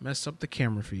messed up the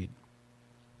camera feed.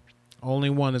 Only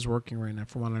one is working right now,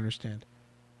 from what I understand.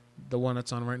 The one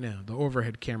that's on right now. The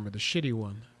overhead camera. The shitty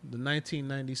one. The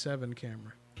 1997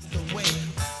 camera.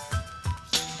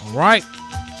 All right.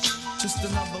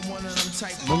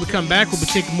 When we come back, we'll be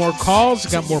taking more calls.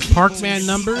 Got more Parkman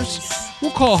numbers. We'll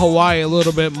call Hawaii a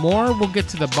little bit more. We'll get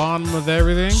to the bottom of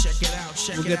everything.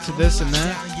 We'll get to this and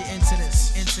that.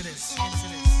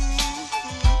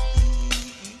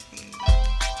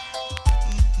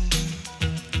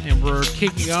 And we're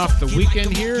kicking off the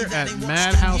weekend here at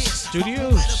Madhouse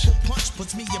Studios. We're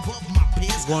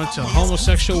going to a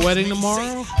homosexual wedding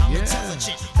tomorrow. Yeah.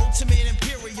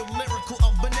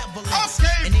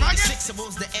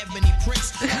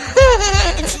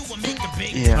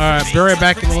 Yeah. All right, be right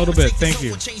back in a little bit. Thank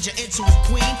you. I'm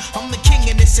the king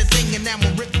in this thing, and now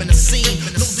I'm ripping the scene.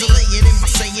 No delaying in my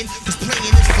saying, cause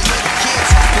playing is for little kids.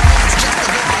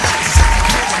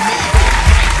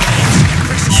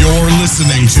 You're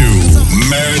listening to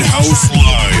Madhouse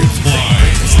Live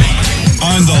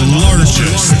on the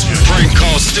largest prank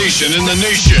call station in the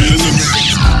nation.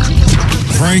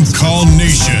 Prank Call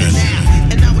Nation.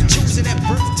 And I was choosing at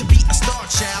birth to be a star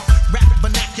child. Rap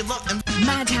vernacular and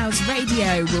Madhouse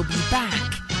Radio will be back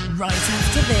right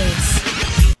after this.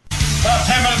 About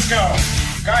 10 minutes ago,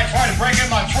 guy tried to break in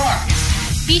my truck.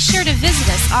 Be sure to visit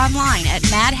us online at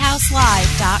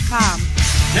madhouselive.com.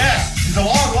 Yes, he's a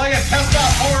long-legged,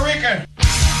 pissed-off Puerto Rican.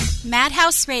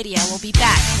 Madhouse Radio will be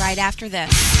back right after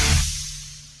this.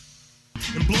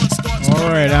 All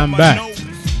right, I'm back.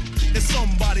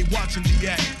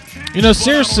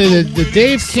 Seriously, the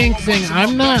Dave King thing,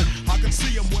 I'm not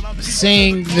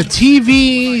saying the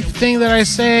TV thing that I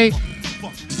say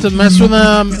to mess with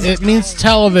him. It means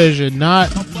television, not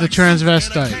the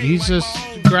transvestite. He's just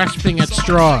grasping at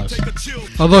straws.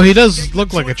 Although he does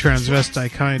look like a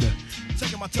transvestite, kind of.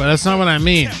 But that's not what I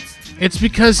mean. It's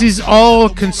because he's all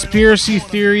conspiracy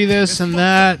theory, this and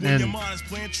that, and,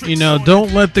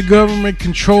 don't let the government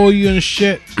control you and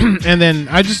shit. And then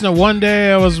I just know one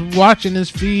day I was watching his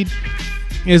feed.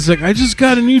 He's like, I just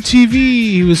got a new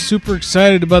TV. He was super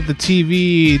excited about the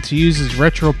TV, to use his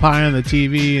RetroPie on the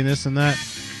TV and this and that.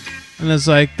 And it's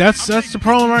like, that's the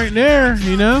problem right there,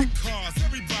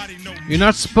 You're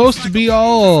not supposed to be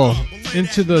all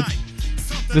into the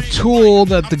tool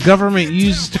that the government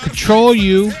uses to control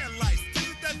you.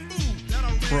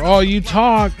 For all you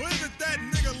talk.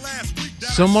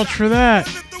 So much for that.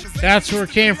 That's where it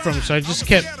came from. So I just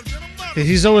kept...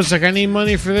 He's always like, I need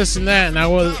money for this and that. And I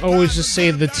would always just say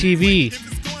the TV.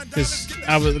 Because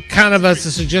I was kind of as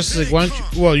a suggestion, like, why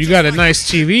don't you... Well, you got a nice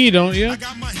TV, don't you?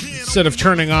 Instead of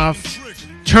turn off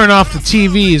the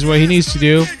TV is what he needs to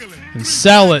do. And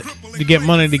sell it to get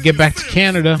money to get back to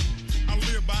Canada.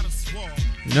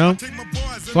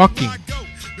 Fucking.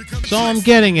 That's all I'm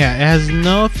getting at. It has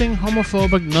nothing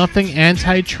homophobic, nothing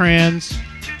anti-trans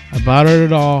about it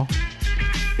at all.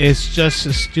 It's just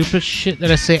the stupid shit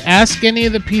that I say. Ask any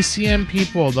of the PCM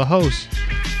people, the hosts.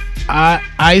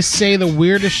 I say the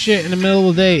weirdest shit in the middle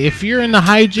of the day. If you're in the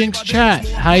hijinks chat,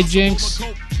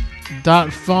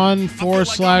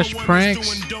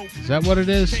 hijinks.fun/pranks. Is that what it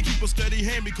is?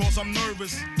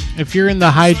 If you're in the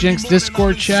hijinks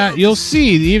Discord chat, you'll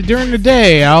see during the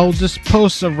day I'll just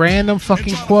post a random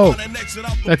fucking quote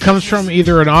that comes from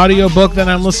either an audiobook that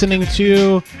I'm listening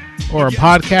to or a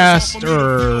podcast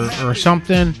or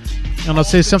something, and I'll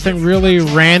say something really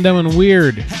random and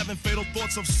weird.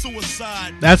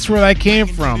 That's where that came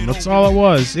from. That's all it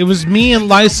was. It was me and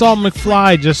Lysol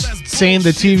McFly just saying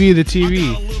the TV.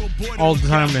 all the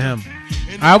time to him.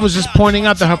 I was just pointing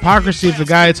out the hypocrisy of the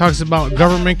guy who talks about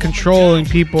government controlling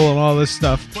people and all this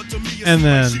stuff, and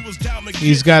then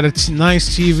he's got a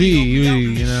nice TV,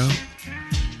 you know.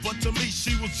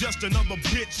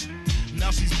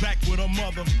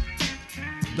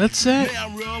 That's it.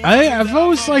 I've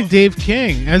always liked Dave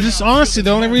King. And just honestly,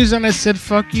 the only reason I said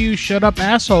 "fuck you, shut up,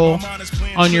 asshole"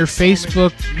 on your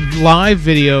Facebook Live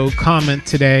video comment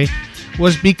today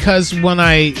was because when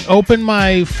I opened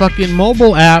my fucking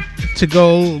mobile app to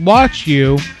go watch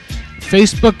you,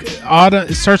 Facebook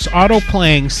starts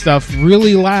auto-playing stuff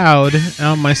really loud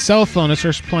on my cell phone. It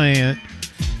starts playing it,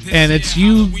 and it's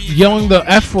you yelling the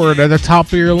F word at the top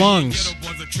of your lungs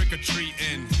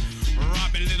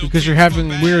because you're having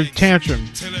weird tantrum.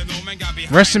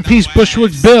 Rest in peace,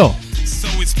 Bushwick Bill. So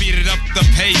we speeded up the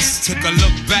pace, took a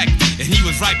look back, and he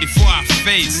was right before our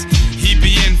face. He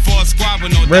be in for a squad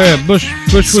with no doubt.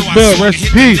 Bushwick So Bill, rest in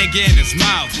peace. nigga in his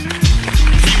mouth.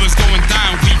 He was going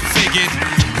down, we figured,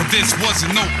 but this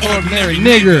wasn't no ordinary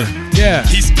nigger. Yeah.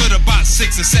 He stood about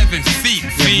 6 or 7 feet. You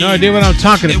have no idea what I'm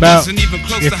talking about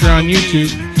if you're on YouTube.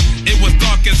 It was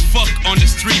dark as fuck on the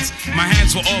streets. My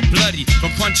hands were all bloody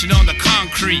from punching on the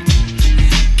concrete.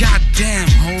 God damn,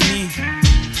 homie.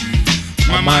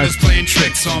 My mind is playing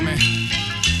tricks on me.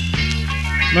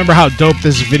 Remember how dope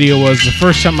this video was? The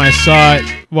first time I saw it,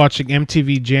 watching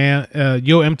MTV Jam,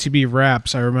 MTV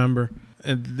Raps, I remember.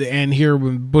 And here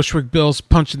when Bushwick Bill's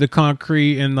punching the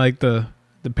concrete and like the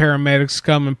paramedics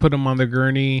come and put him on the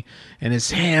gurney and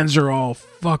his hands are all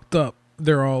fucked up.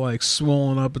 They're all like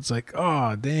swollen up. It's like,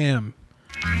 oh, damn.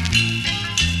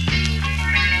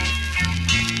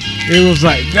 It was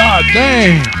like, god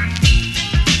damn.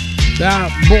 That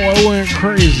boy went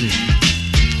crazy.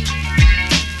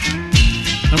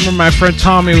 I remember my friend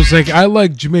Tommy was like, I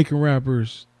like Jamaican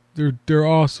rappers. They're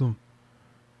awesome.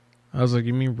 I was like,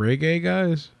 you mean reggae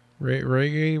guys?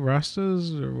 Reggae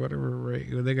Rastas or whatever.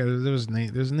 They got there's a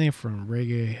name for them.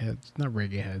 Reggae heads, not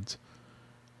reggae heads.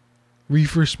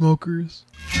 Reefer smokers.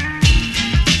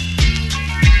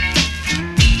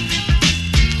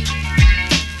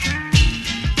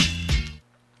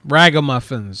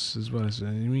 Ragamuffins is what I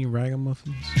said. You mean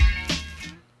ragamuffins?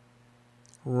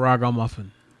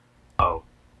 Ragamuffin. Oh,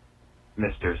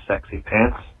 Mr. Sexy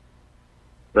Pants.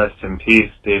 Rest in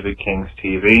peace, David King's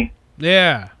TV.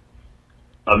 Yeah.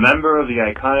 A member of the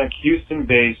iconic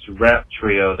Houston-based rap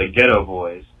trio, the Ghetto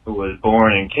Boys, who was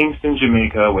born in Kingston,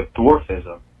 Jamaica with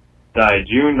dwarfism, died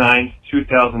June 9th,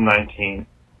 2019,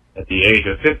 at the age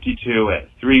of 52 at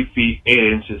 3 feet 8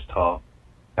 inches tall,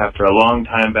 after a long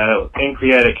time battle with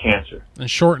pancreatic cancer.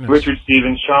 And shortness. Richard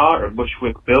Stephen Shaw, or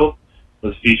Bushwick Bill,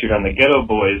 was featured on the Ghetto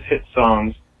Boys' hit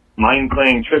songs Mind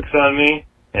Playing Tricks on Me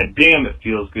and Damn It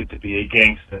Feels Good to Be a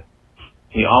Gangsta.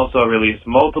 He also released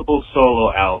multiple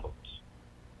solo albums.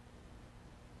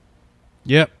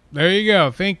 Yep, there you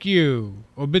go. Thank you.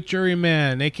 Obituary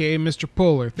Man, a.k.a. Mr.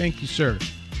 Puller. Thank you, sir.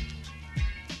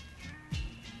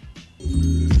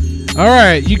 All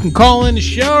right, you can call in the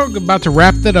show. We're about to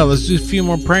wrap that up. Let's do a few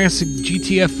more pranks at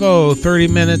GTFO, 30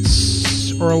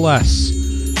 minutes or less.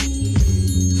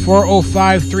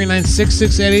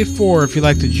 405-396-6884 if you'd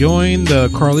like to join the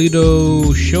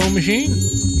Carlito show machine.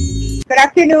 Good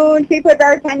afternoon. People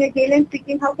Tanya Galen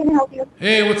speaking. How can I help you?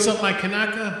 Hey, what's up, my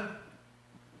Kanaka?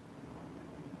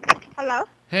 Hello?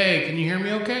 Hey, can you hear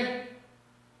me okay?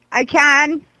 I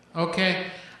can. Okay.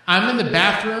 I'm in the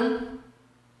bathroom.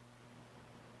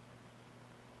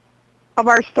 Of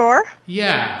our store?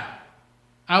 Yeah.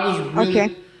 I was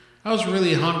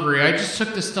really hungry. I just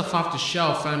took this stuff off the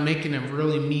shelf. I'm making a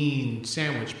really mean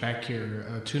sandwich back here,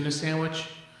 a tuna sandwich.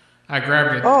 I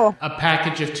grabbed a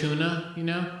package of tuna, you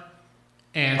know,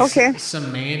 and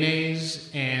some mayonnaise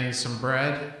and some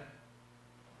bread.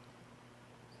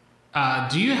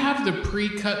 Do you have the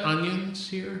pre-cut onions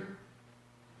here?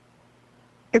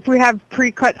 If we have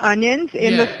pre-cut onions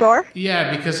in the store?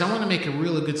 Yeah, because I want to make a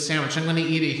really good sandwich. I'm going to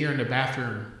eat it here in the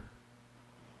bathroom.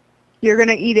 You're going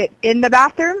to eat it in the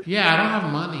bathroom? Yeah, I don't have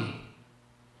money.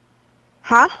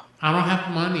 Huh? I don't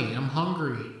have money. I'm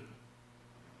hungry.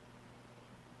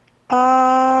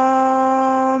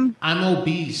 I'm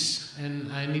obese,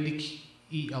 and I need to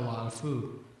eat a lot of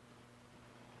food.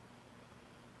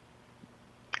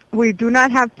 We do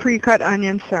not have pre-cut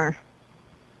onions, sir.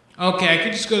 Okay, I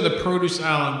could just go to the produce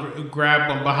aisle and grab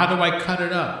one, but how do I cut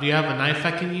it up? Do you have a knife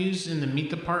I can use in the meat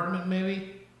department,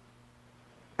 maybe?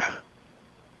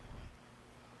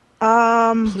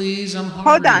 Please, I'm hungry.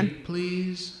 Hold on.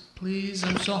 Please,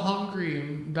 I'm so hungry.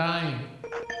 I'm dying.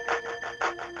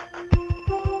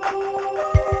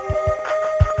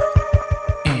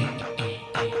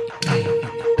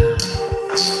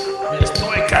 Me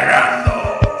estoy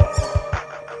cagando.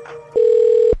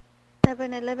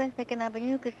 Second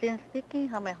Avenue, Christine speaking.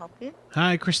 How may I help you?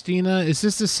 Hi, Christina. Is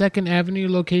this the 2nd Avenue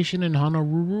location in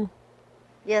Honolulu?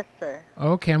 Yes, sir.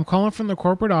 Okay, I'm calling from the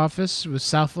corporate office with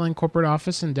Southland corporate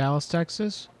office in Dallas,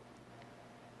 Texas.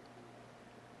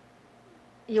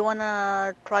 You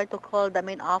wanna try to call the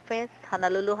main office,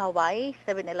 Honolulu, Hawaii,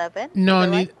 7-Eleven?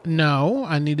 No,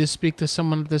 I need to speak to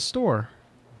someone at the store.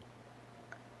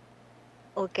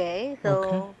 Okay, so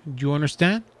Okay. Do you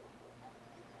understand?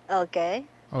 okay.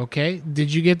 Okay.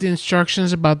 Did you get the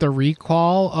instructions about the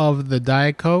recall of the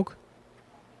Diet Coke?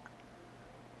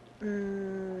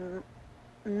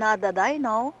 Not that I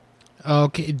know.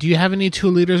 Okay. Do you have any 2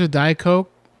 liters of Diet Coke?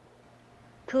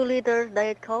 2 liters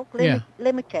Diet Coke. Yeah.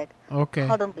 Let me check. Okay.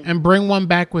 Hold on, please. And bring one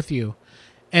back with you.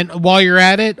 And while you're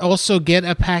at it, also get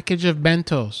a package of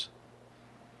Mentos.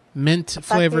 Mint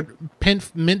flavored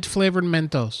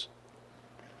Mentos.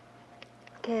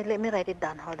 Okay, let me write it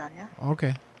down. Hold on, yeah.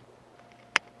 Okay.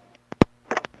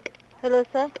 Hello,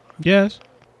 sir. Yes.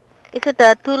 Is it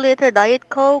a 2-liter Diet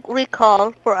Coke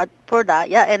recall for that?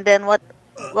 Yeah, and then what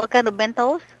kind of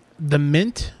Mentos? The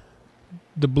mint?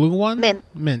 The blue one?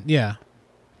 Mint, yeah.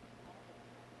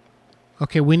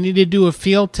 Okay, we need to do a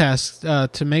field test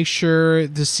to make sure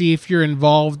to see if you're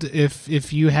involved,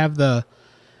 if you have the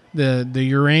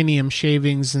uranium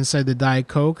shavings inside the Diet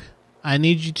Coke. I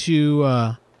need you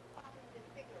to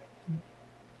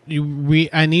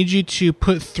I need you to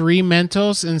put 3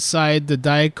 Mentos inside the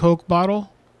Diet Coke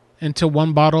bottle into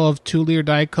 1 bottle of 2-liter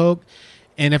Diet Coke.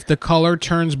 And if the color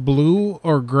turns blue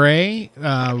or gray,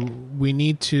 we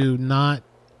need to not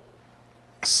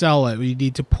sell it. We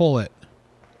need to pull it.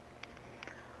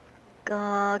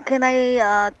 Can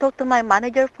I talk to my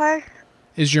manager first?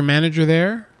 Is your manager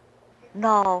there?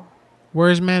 No. Where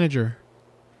is manager?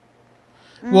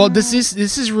 Well, this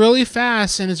is really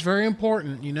fast and it's very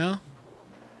important, you know?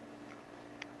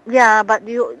 Yeah, but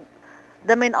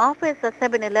the main office at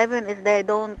 7-Eleven is they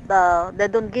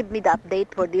don't give me the update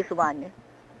for this one.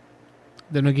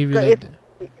 They don't give you So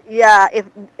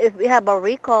if we have a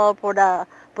recall for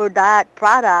that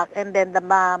product, and then the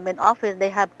main office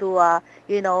they have to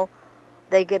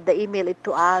they get the email it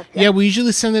to us. Yeah, we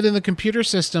usually send it in the computer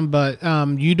system, but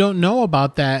you don't know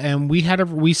about that. And we had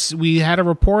a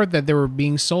report that they were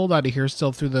being sold out of here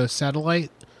still through the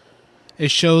satellite. It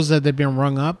shows that they've been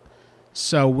rung up.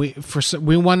 So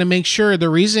we want to make sure. The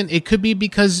reason it could be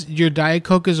because your Diet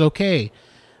Coke is okay,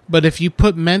 but if you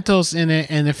put Mentos in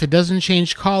it and if it doesn't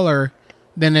change color,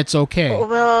 then it's okay.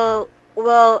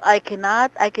 Well, I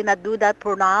cannot do that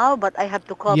for now, but I have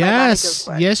to call my manager first.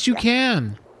 Yes, you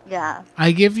can. Yeah.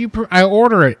 I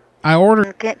order it.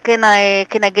 Can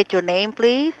I get your name,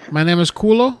 please? My name is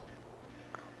Kulo.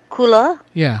 Kula?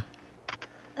 Yeah.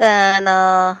 And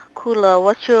Kula,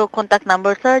 what's your contact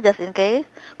number, sir, just in case?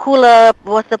 Kula,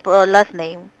 what's the last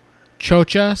name?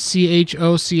 Chocha,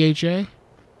 Chocha.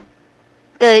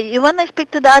 Okay, you want to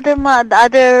speak to the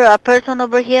other person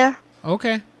over here?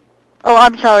 Okay. Oh,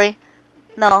 I'm sorry.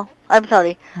 No, I'm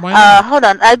sorry. Why not? Hold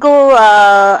on. I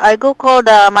go call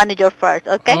the manager first,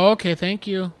 okay? Oh, okay, thank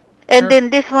you. And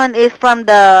then this one is from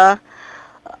the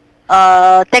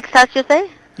Texas, you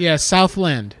say? Yeah,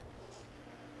 Southland.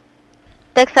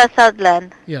 Texas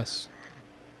Southland. Yes.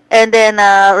 And then,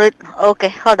 okay,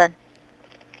 hold on.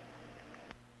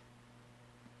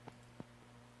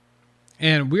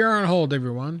 And we are on hold,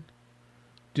 everyone.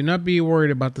 Do not be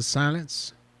worried about the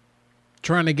silence.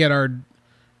 Trying to get our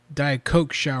Diet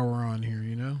Coke shower on here,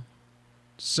 you know?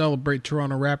 Celebrate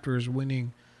Toronto Raptors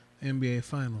winning NBA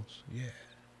Finals. Yeah.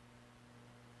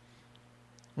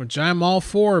 Which I'm all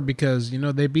for because, you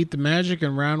know, they beat the Magic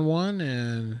in round 1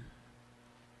 and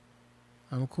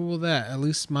I'm cool with that. At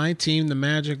least my team, the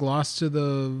Magic, lost to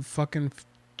the fucking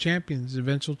champions,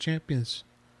 eventual champions.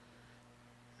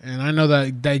 And I know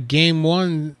that game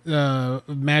 1,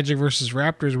 Magic versus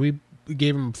Raptors, we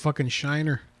gave them a fucking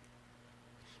shiner.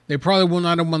 They probably would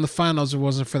not have won the finals if it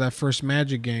wasn't for that first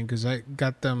Magic game because I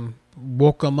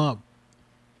woke them up.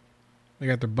 They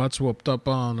got their butts whooped up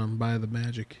on them by the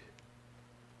Magic.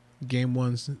 Game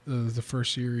 1's the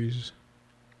first series.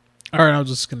 All right, I'm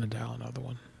just going to dial another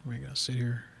one. We got to sit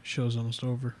here. Show's almost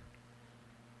over.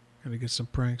 Got to get some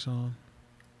pranks on.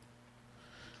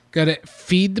 Got to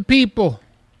feed the people.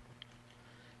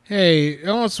 Hey, I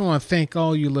also want to thank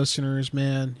all you listeners,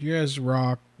 man. You guys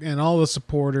rock. And all the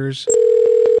supporters.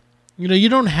 You know, you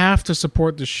don't have to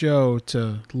support the show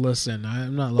to listen.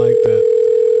 I'm not like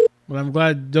that. But I'm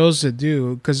glad those that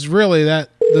do. Because really, the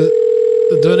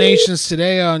donations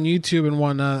today on YouTube and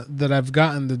whatnot that I've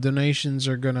gotten, the donations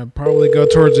are going to probably go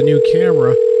towards a new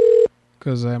camera.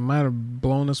 Because I might have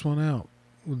blown this one out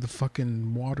with the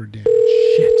fucking water damage.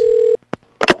 Shit.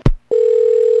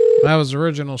 That was the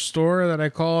original store that I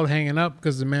called, hanging up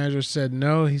because the manager said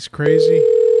no, he's crazy.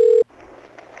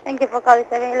 Thank you for calling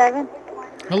 7-Eleven.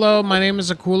 Hello, my name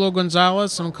is Akulo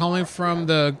Gonzalez. I'm calling from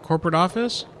the corporate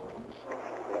office.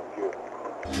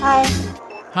 Hi.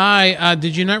 Hi,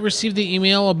 did you not receive the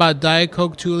email about Diet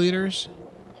Coke 2 liters?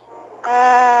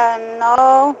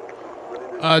 No.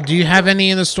 Do you have any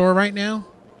in the store right now?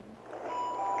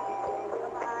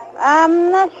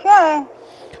 I'm not sure.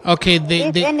 Okay,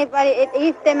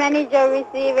 If the manager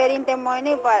receive it in the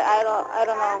morning, but I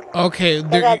don't know. Okay,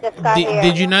 'Cause I just got here.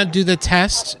 did you not do the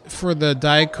test for the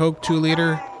Diet Coke 2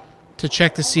 liter to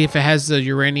check to see if it has the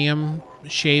uranium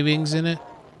shavings in it?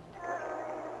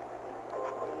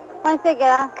 One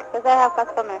second, because I have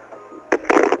customer.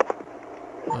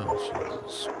 Oh,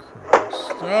 Jesus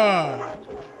Christ. Ah.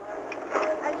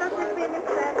 I thought you finished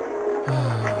that.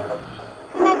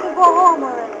 You need to go home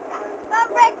already. Don't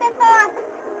break the door.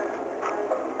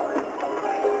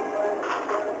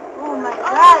 Oh my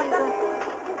God.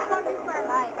 It's coming for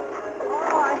night.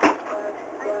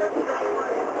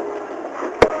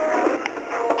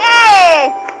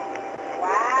 Hey!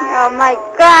 Oh my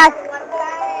God.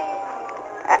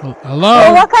 Hello?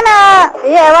 So what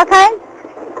kind?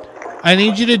 I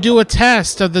need you to do a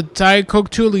test of the Diet Coke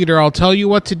 2 liter. I'll tell you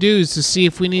what to do is to see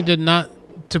if we need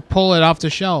to pull it off the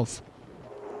shelf.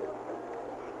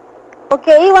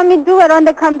 Okay, you want me to do it on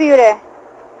the computer?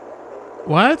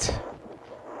 What?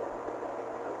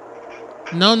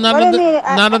 No, not What on do you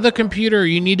mean? not on the computer.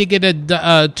 You need to get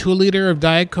a 2 liter of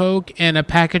Diet Coke and a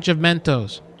package of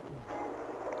Mentos.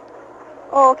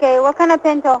 Oh, okay, what kind of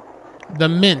pencil? The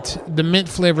mint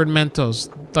flavored Mentos,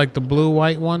 like the blue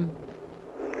white one.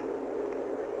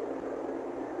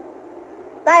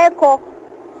 Diet Coke.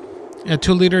 A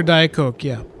 2 liter Diet Coke,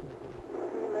 yeah.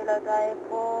 Diet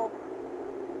Coke.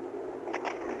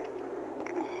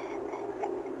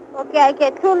 Okay, I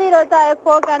get 2 liter Diet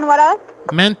Coke and what else?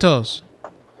 Mentos.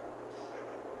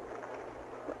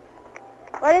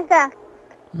 What is that?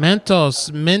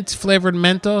 Mentos, mint flavored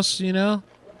Mentos, you know?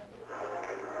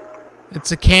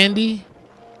 It's a candy.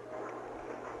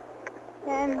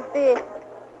 Candy.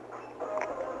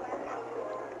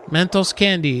 Mentos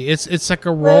candy. It's like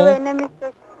a roll. Wait, let me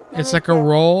check. It's like a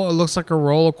roll. It looks like a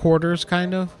roll of quarters,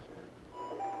 kind of.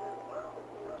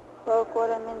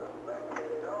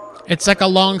 It's like a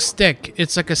long stick.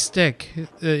 It's like a stick.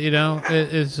 You know?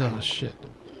 It's oh shit.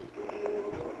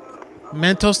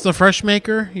 Mentos the Fresh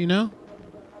Maker, you know?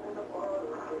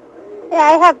 Yeah,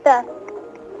 I have that.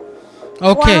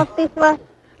 Okay. One of this one.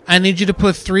 I need you to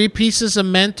put 3 pieces of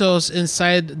Mentos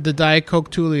inside the Diet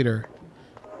Coke 2 liter.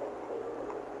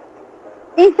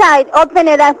 Inside, open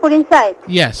it and put inside.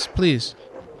 Yes, please.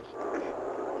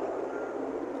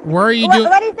 Where are you doing?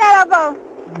 What is that about?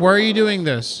 Where are you doing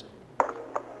this?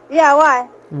 Yeah, why?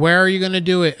 Where are you gonna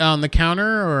do it? On the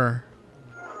counter or?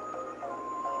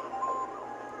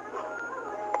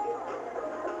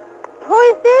 Who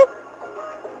is this?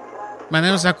 My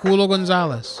name is Akulo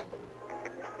Gonzalez.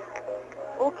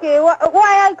 Okay,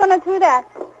 why are you gonna do that?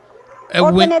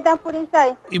 Open it and put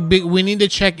inside. We need to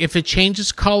check if it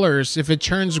changes colors. If it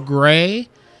turns gray,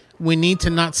 we need to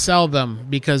not sell them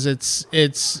because it's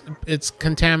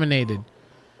contaminated.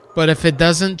 But if it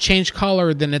doesn't change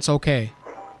color, then it's okay.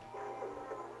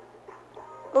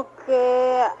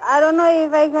 Okay, I don't know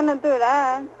if I'm gonna do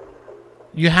that.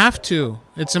 You have to.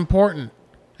 It's important.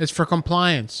 It's for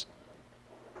compliance.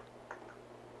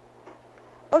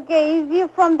 Okay, is you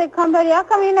from the company? How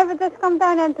come you never just come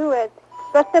down and do it?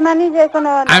 Because the manager is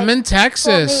gonna. I'm in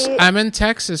Texas. I'm in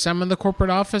Texas. I'm in the corporate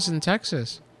office in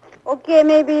Texas. Okay,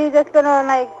 maybe you're just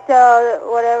gonna tell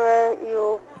whatever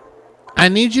you. I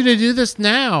need you to do this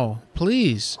now,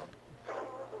 please.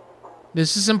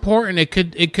 This is important.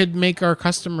 It could make our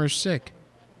customers sick.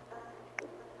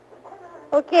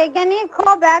 Okay, can you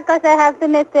call back? Because I have to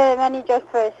meet the manager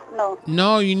first.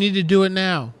 No, you need to do it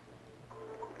now.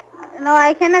 No,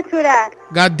 I cannot do that.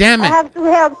 God damn it. I have to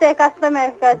help the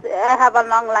customer because I have a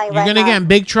long line You're gonna get in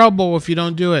big trouble if you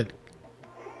don't do it.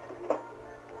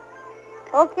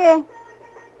 Okay.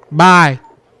 Bye.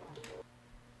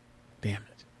 Damn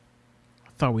it.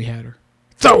 I thought we had her.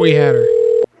 Hello,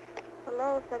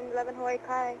 7-Eleven Hawaii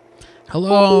Kai.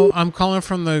 Hello, I'm calling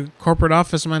from the corporate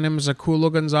office. My name is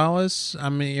Akulo Gonzalez.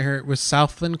 I'm here with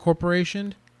Southland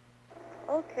Corporation.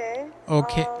 Okay.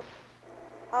 Okay.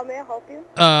 How may I help you?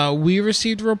 We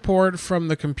received a report from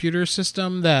the computer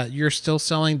system that you're still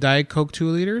selling Diet Coke 2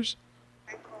 liters.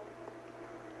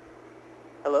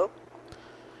 Hello?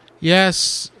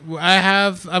 Yes,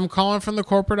 I'm calling from the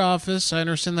corporate office. I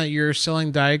understand that you're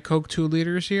selling Diet Coke 2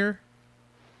 liters here.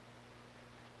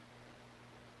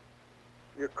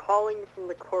 You're calling calling from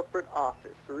the corporate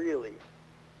office, really?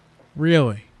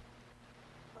 Really?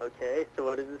 Okay, so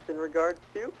what is this in regards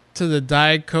to? To the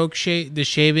Diet Coke the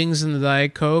shavings in the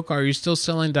Diet Coke. Are you still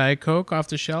selling Diet Coke off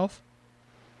the shelf?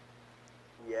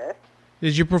 Yes.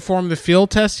 Did you perform the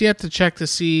field test yet to check to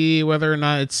see whether or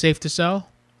not it's safe to sell?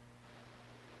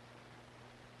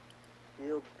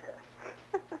 Field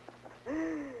test.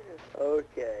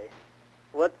 Okay.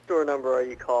 What store number are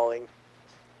you calling?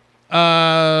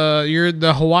 You're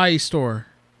the Hawaii store.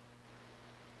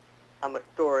 I'm a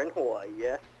store in Hawaii,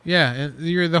 yes? Yeah,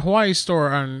 you're the Hawaii store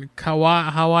on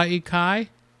Hawaii Kai.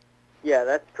 Yeah,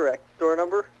 that's correct. Store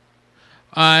number?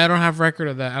 I don't have record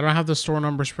of that. I don't have the store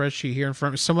number spreadsheet here in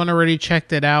front. Someone already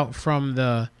checked it out from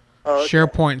the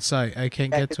SharePoint site. I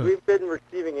can't get to it. We've been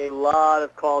receiving a lot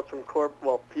of calls from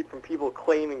from people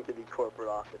claiming to be corporate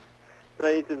office. So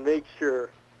I need to make sure.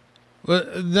 Well,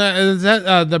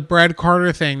 the Brad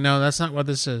Carter thing. No, that's not what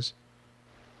this is.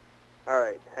 All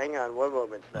right, hang on one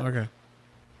moment. Then. Okay.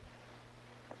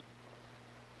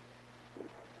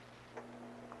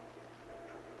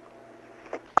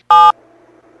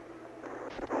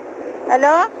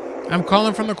 Hello? I'm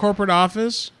calling from the corporate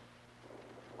office.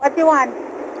 What do you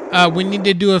want? We need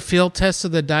to do a field test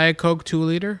of the Diet Coke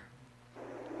 2-liter.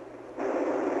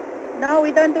 No,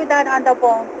 we don't do that on the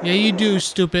phone. Yeah, you do,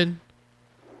 stupid.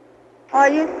 Oh,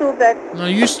 you stupid. No,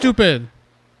 you stupid.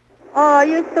 Oh,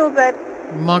 you stupid.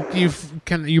 Monk,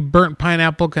 you burnt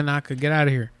pineapple Kanaka. Get out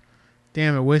of here.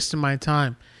 Damn it, wasting my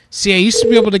time. See, I used to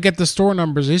be able to get the store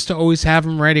numbers. I used to always have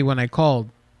them ready when I called.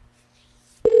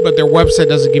 But their website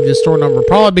doesn't give you the store number.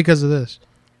 Probably because of this.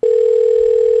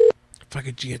 If I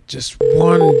could get just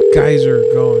one geyser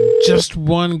going. Just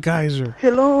one geyser.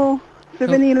 Hello,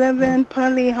 7-Eleven,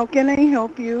 Polly. How can I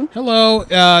help you? Hello,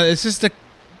 is this the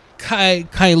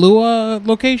Kailua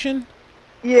location?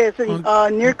 Yes,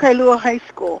 near Kailua High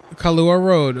School. Kailua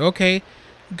Road. Okay,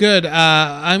 good.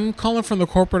 I'm calling from the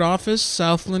corporate office,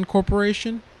 Southland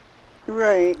Corporation.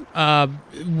 Right. Have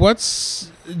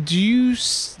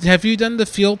you done the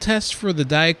field test for the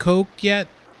Diet Coke yet?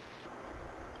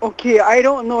 Okay, I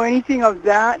don't know anything of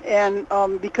that, and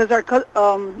because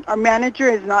our manager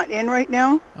is not in right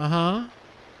now. Uh-huh.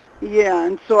 Yeah,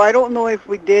 and so I don't know if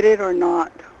we did it or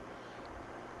not.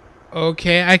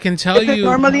 Okay, I can tell you.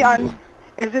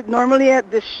 Is it normally at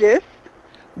this shift?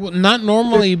 Well, not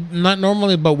normally,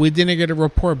 but we didn't get a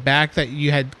report back that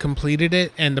you had completed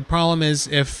it. And the problem is,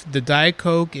 if the Diet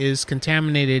Coke is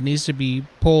contaminated, it needs to be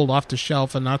pulled off the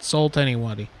shelf and not sold to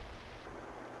anybody.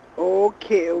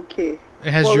 Okay.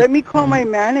 Let me call my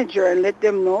manager and let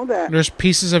them know that. There's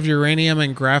pieces of uranium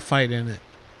and graphite in it.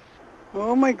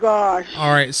 Oh my gosh.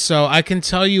 All right, so I can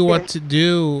tell you what to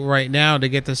do right now to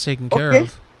get this taken care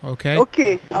of. Okay?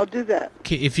 Okay, I'll do that.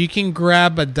 Okay, if you can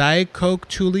grab a Diet Coke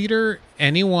 2-liter,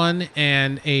 any one,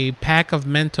 and a pack of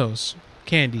Mentos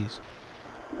candies.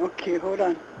 Okay, hold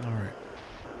on. All right.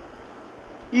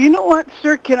 You know what,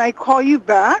 sir? Can I call you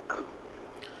back?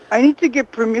 I need to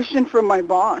get permission from my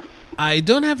boss. I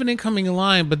don't have an incoming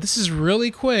line, but this is really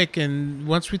quick, and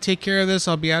once we take care of this,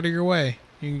 I'll be out of your way.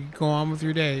 You can go on with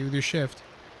your day, with your shift.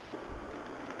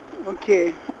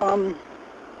 Okay,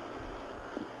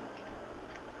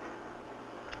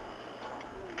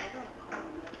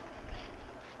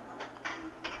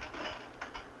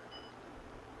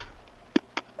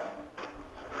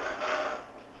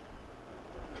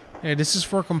 Hey, this is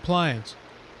for compliance.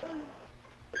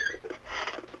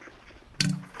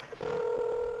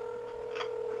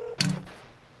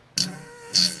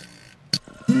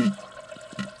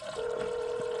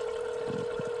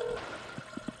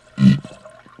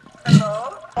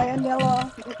 Hi,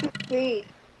 Anela. This is Faith.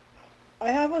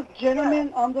 I have a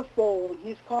gentleman on the phone.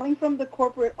 He's calling from the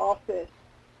corporate office.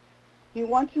 He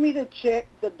wants me to check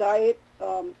the Diet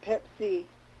Pepsi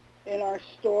in our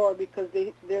store because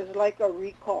there's like a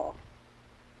recall.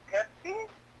 Pepsi?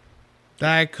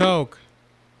 Diet Coke.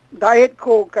 Diet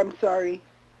Coke, I'm sorry.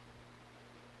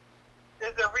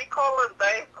 There's a recall on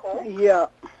Diet Coke? Yeah.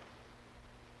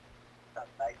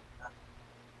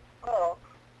 Oh.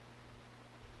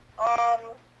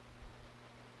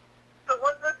 So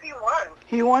what does he want?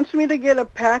 He wants me to get a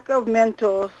pack of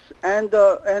Mentos and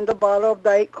a bottle of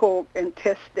Diet Coke and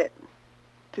test it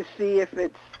to see if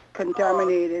it's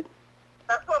contaminated.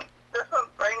 That's what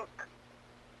Frank.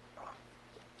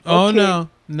 Oh, Okay.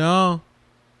 no.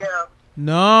 Yeah.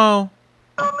 No.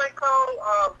 So like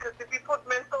how, because if you put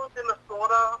Mentos in a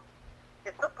soda,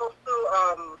 it's supposed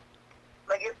to,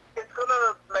 like it's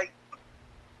gonna like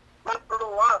not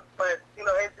blow up, but you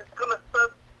know it's gonna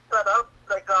set up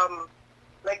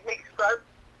like make stress.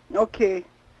 Okay.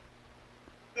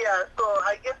 Yeah. So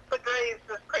I guess the guy is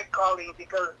just calling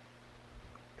because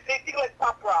same thing like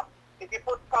Pop Rocks. If you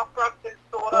put Pop Rocks in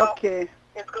soda, Okay.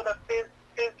 it's gonna fizz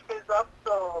up.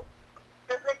 So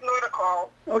just ignore the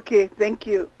call. Okay, thank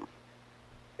you.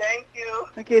 Thank you.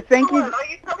 Okay, thank Come you. on, Are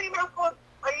you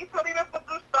telling us to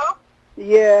do stuff?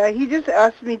 Yeah, he just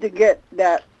asked me to get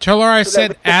that. Tell her I so that said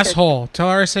we can- asshole. Tell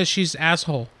her I said she's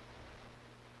asshole.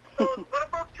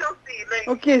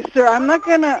 Okay, sir, I'm not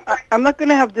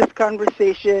gonna have this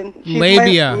conversation. She's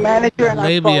Labia. my manager and I'm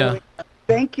Labia. following.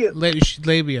 Thank you.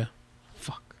 Labia.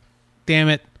 Fuck. Damn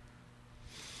it.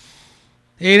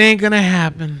 It ain't gonna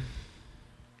happen.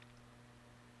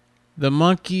 The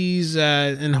monkeys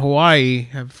in Hawaii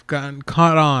have gotten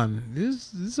caught on.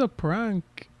 This is a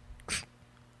prank.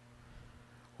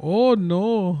 Oh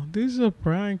no, this is a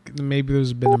prank. Maybe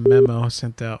there's been a memo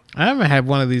sent out. I haven't had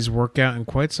one of these work out in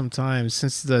quite some time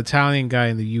since the Italian guy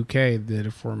in the UK did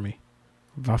it for me.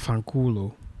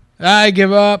 Vaffanculo. I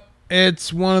give up.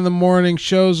 It's one of the morning.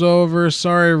 Show's over.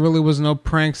 Sorry, there really was no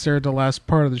pranks there at the last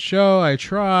part of the show. I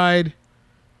tried.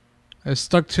 I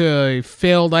stuck to a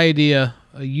failed idea.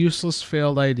 A useless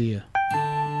failed idea.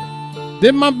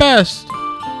 Did my best.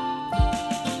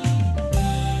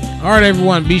 Alright,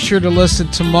 everyone. Be sure to listen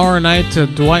tomorrow night to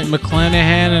Dwight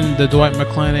McClanahan and the Dwight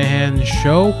McClanahan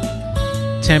Show.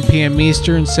 10 p.m.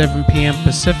 Eastern, 7 p.m.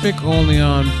 Pacific. Only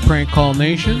on Prank Call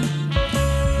Nation.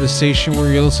 The station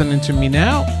where you're listening to me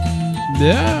now.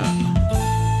 Yeah.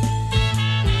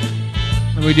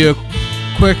 Let me do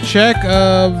a quick check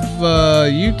of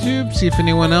YouTube. See if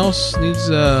anyone else needs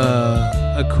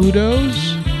a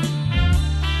kudos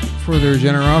for their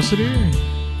generosity.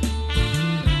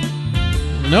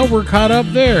 No, we're caught up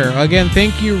there. Again,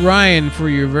 thank you, Ryan, for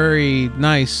your very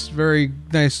nice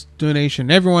donation.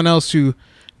 Everyone else who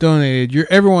donated,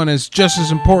 everyone is just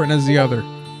as important as the other.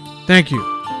 Thank you.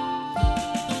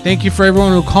 Thank you for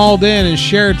everyone who called in and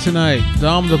shared tonight.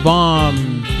 Dom the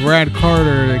Bomb, Brad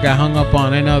Carter, that got hung up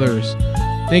on, and others.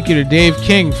 Thank you to Dave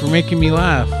King for making me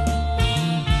laugh.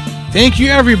 Thank you,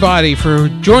 everybody, for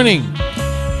joining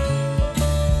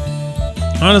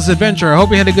on this adventure. I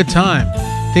hope you had a good time.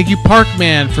 Thank you,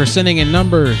 Parkman, for sending in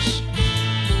numbers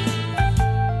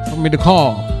for me to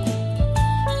call.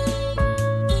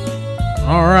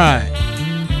 All right.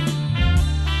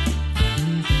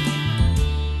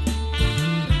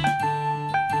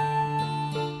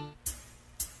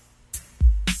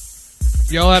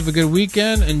 Y'all have a good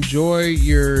weekend. Enjoy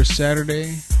your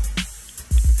Saturday.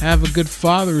 Have a good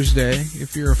Father's Day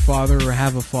if you're a father or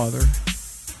have a father.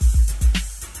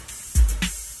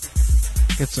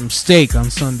 Get some steak on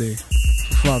Sunday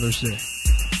for Father's Day.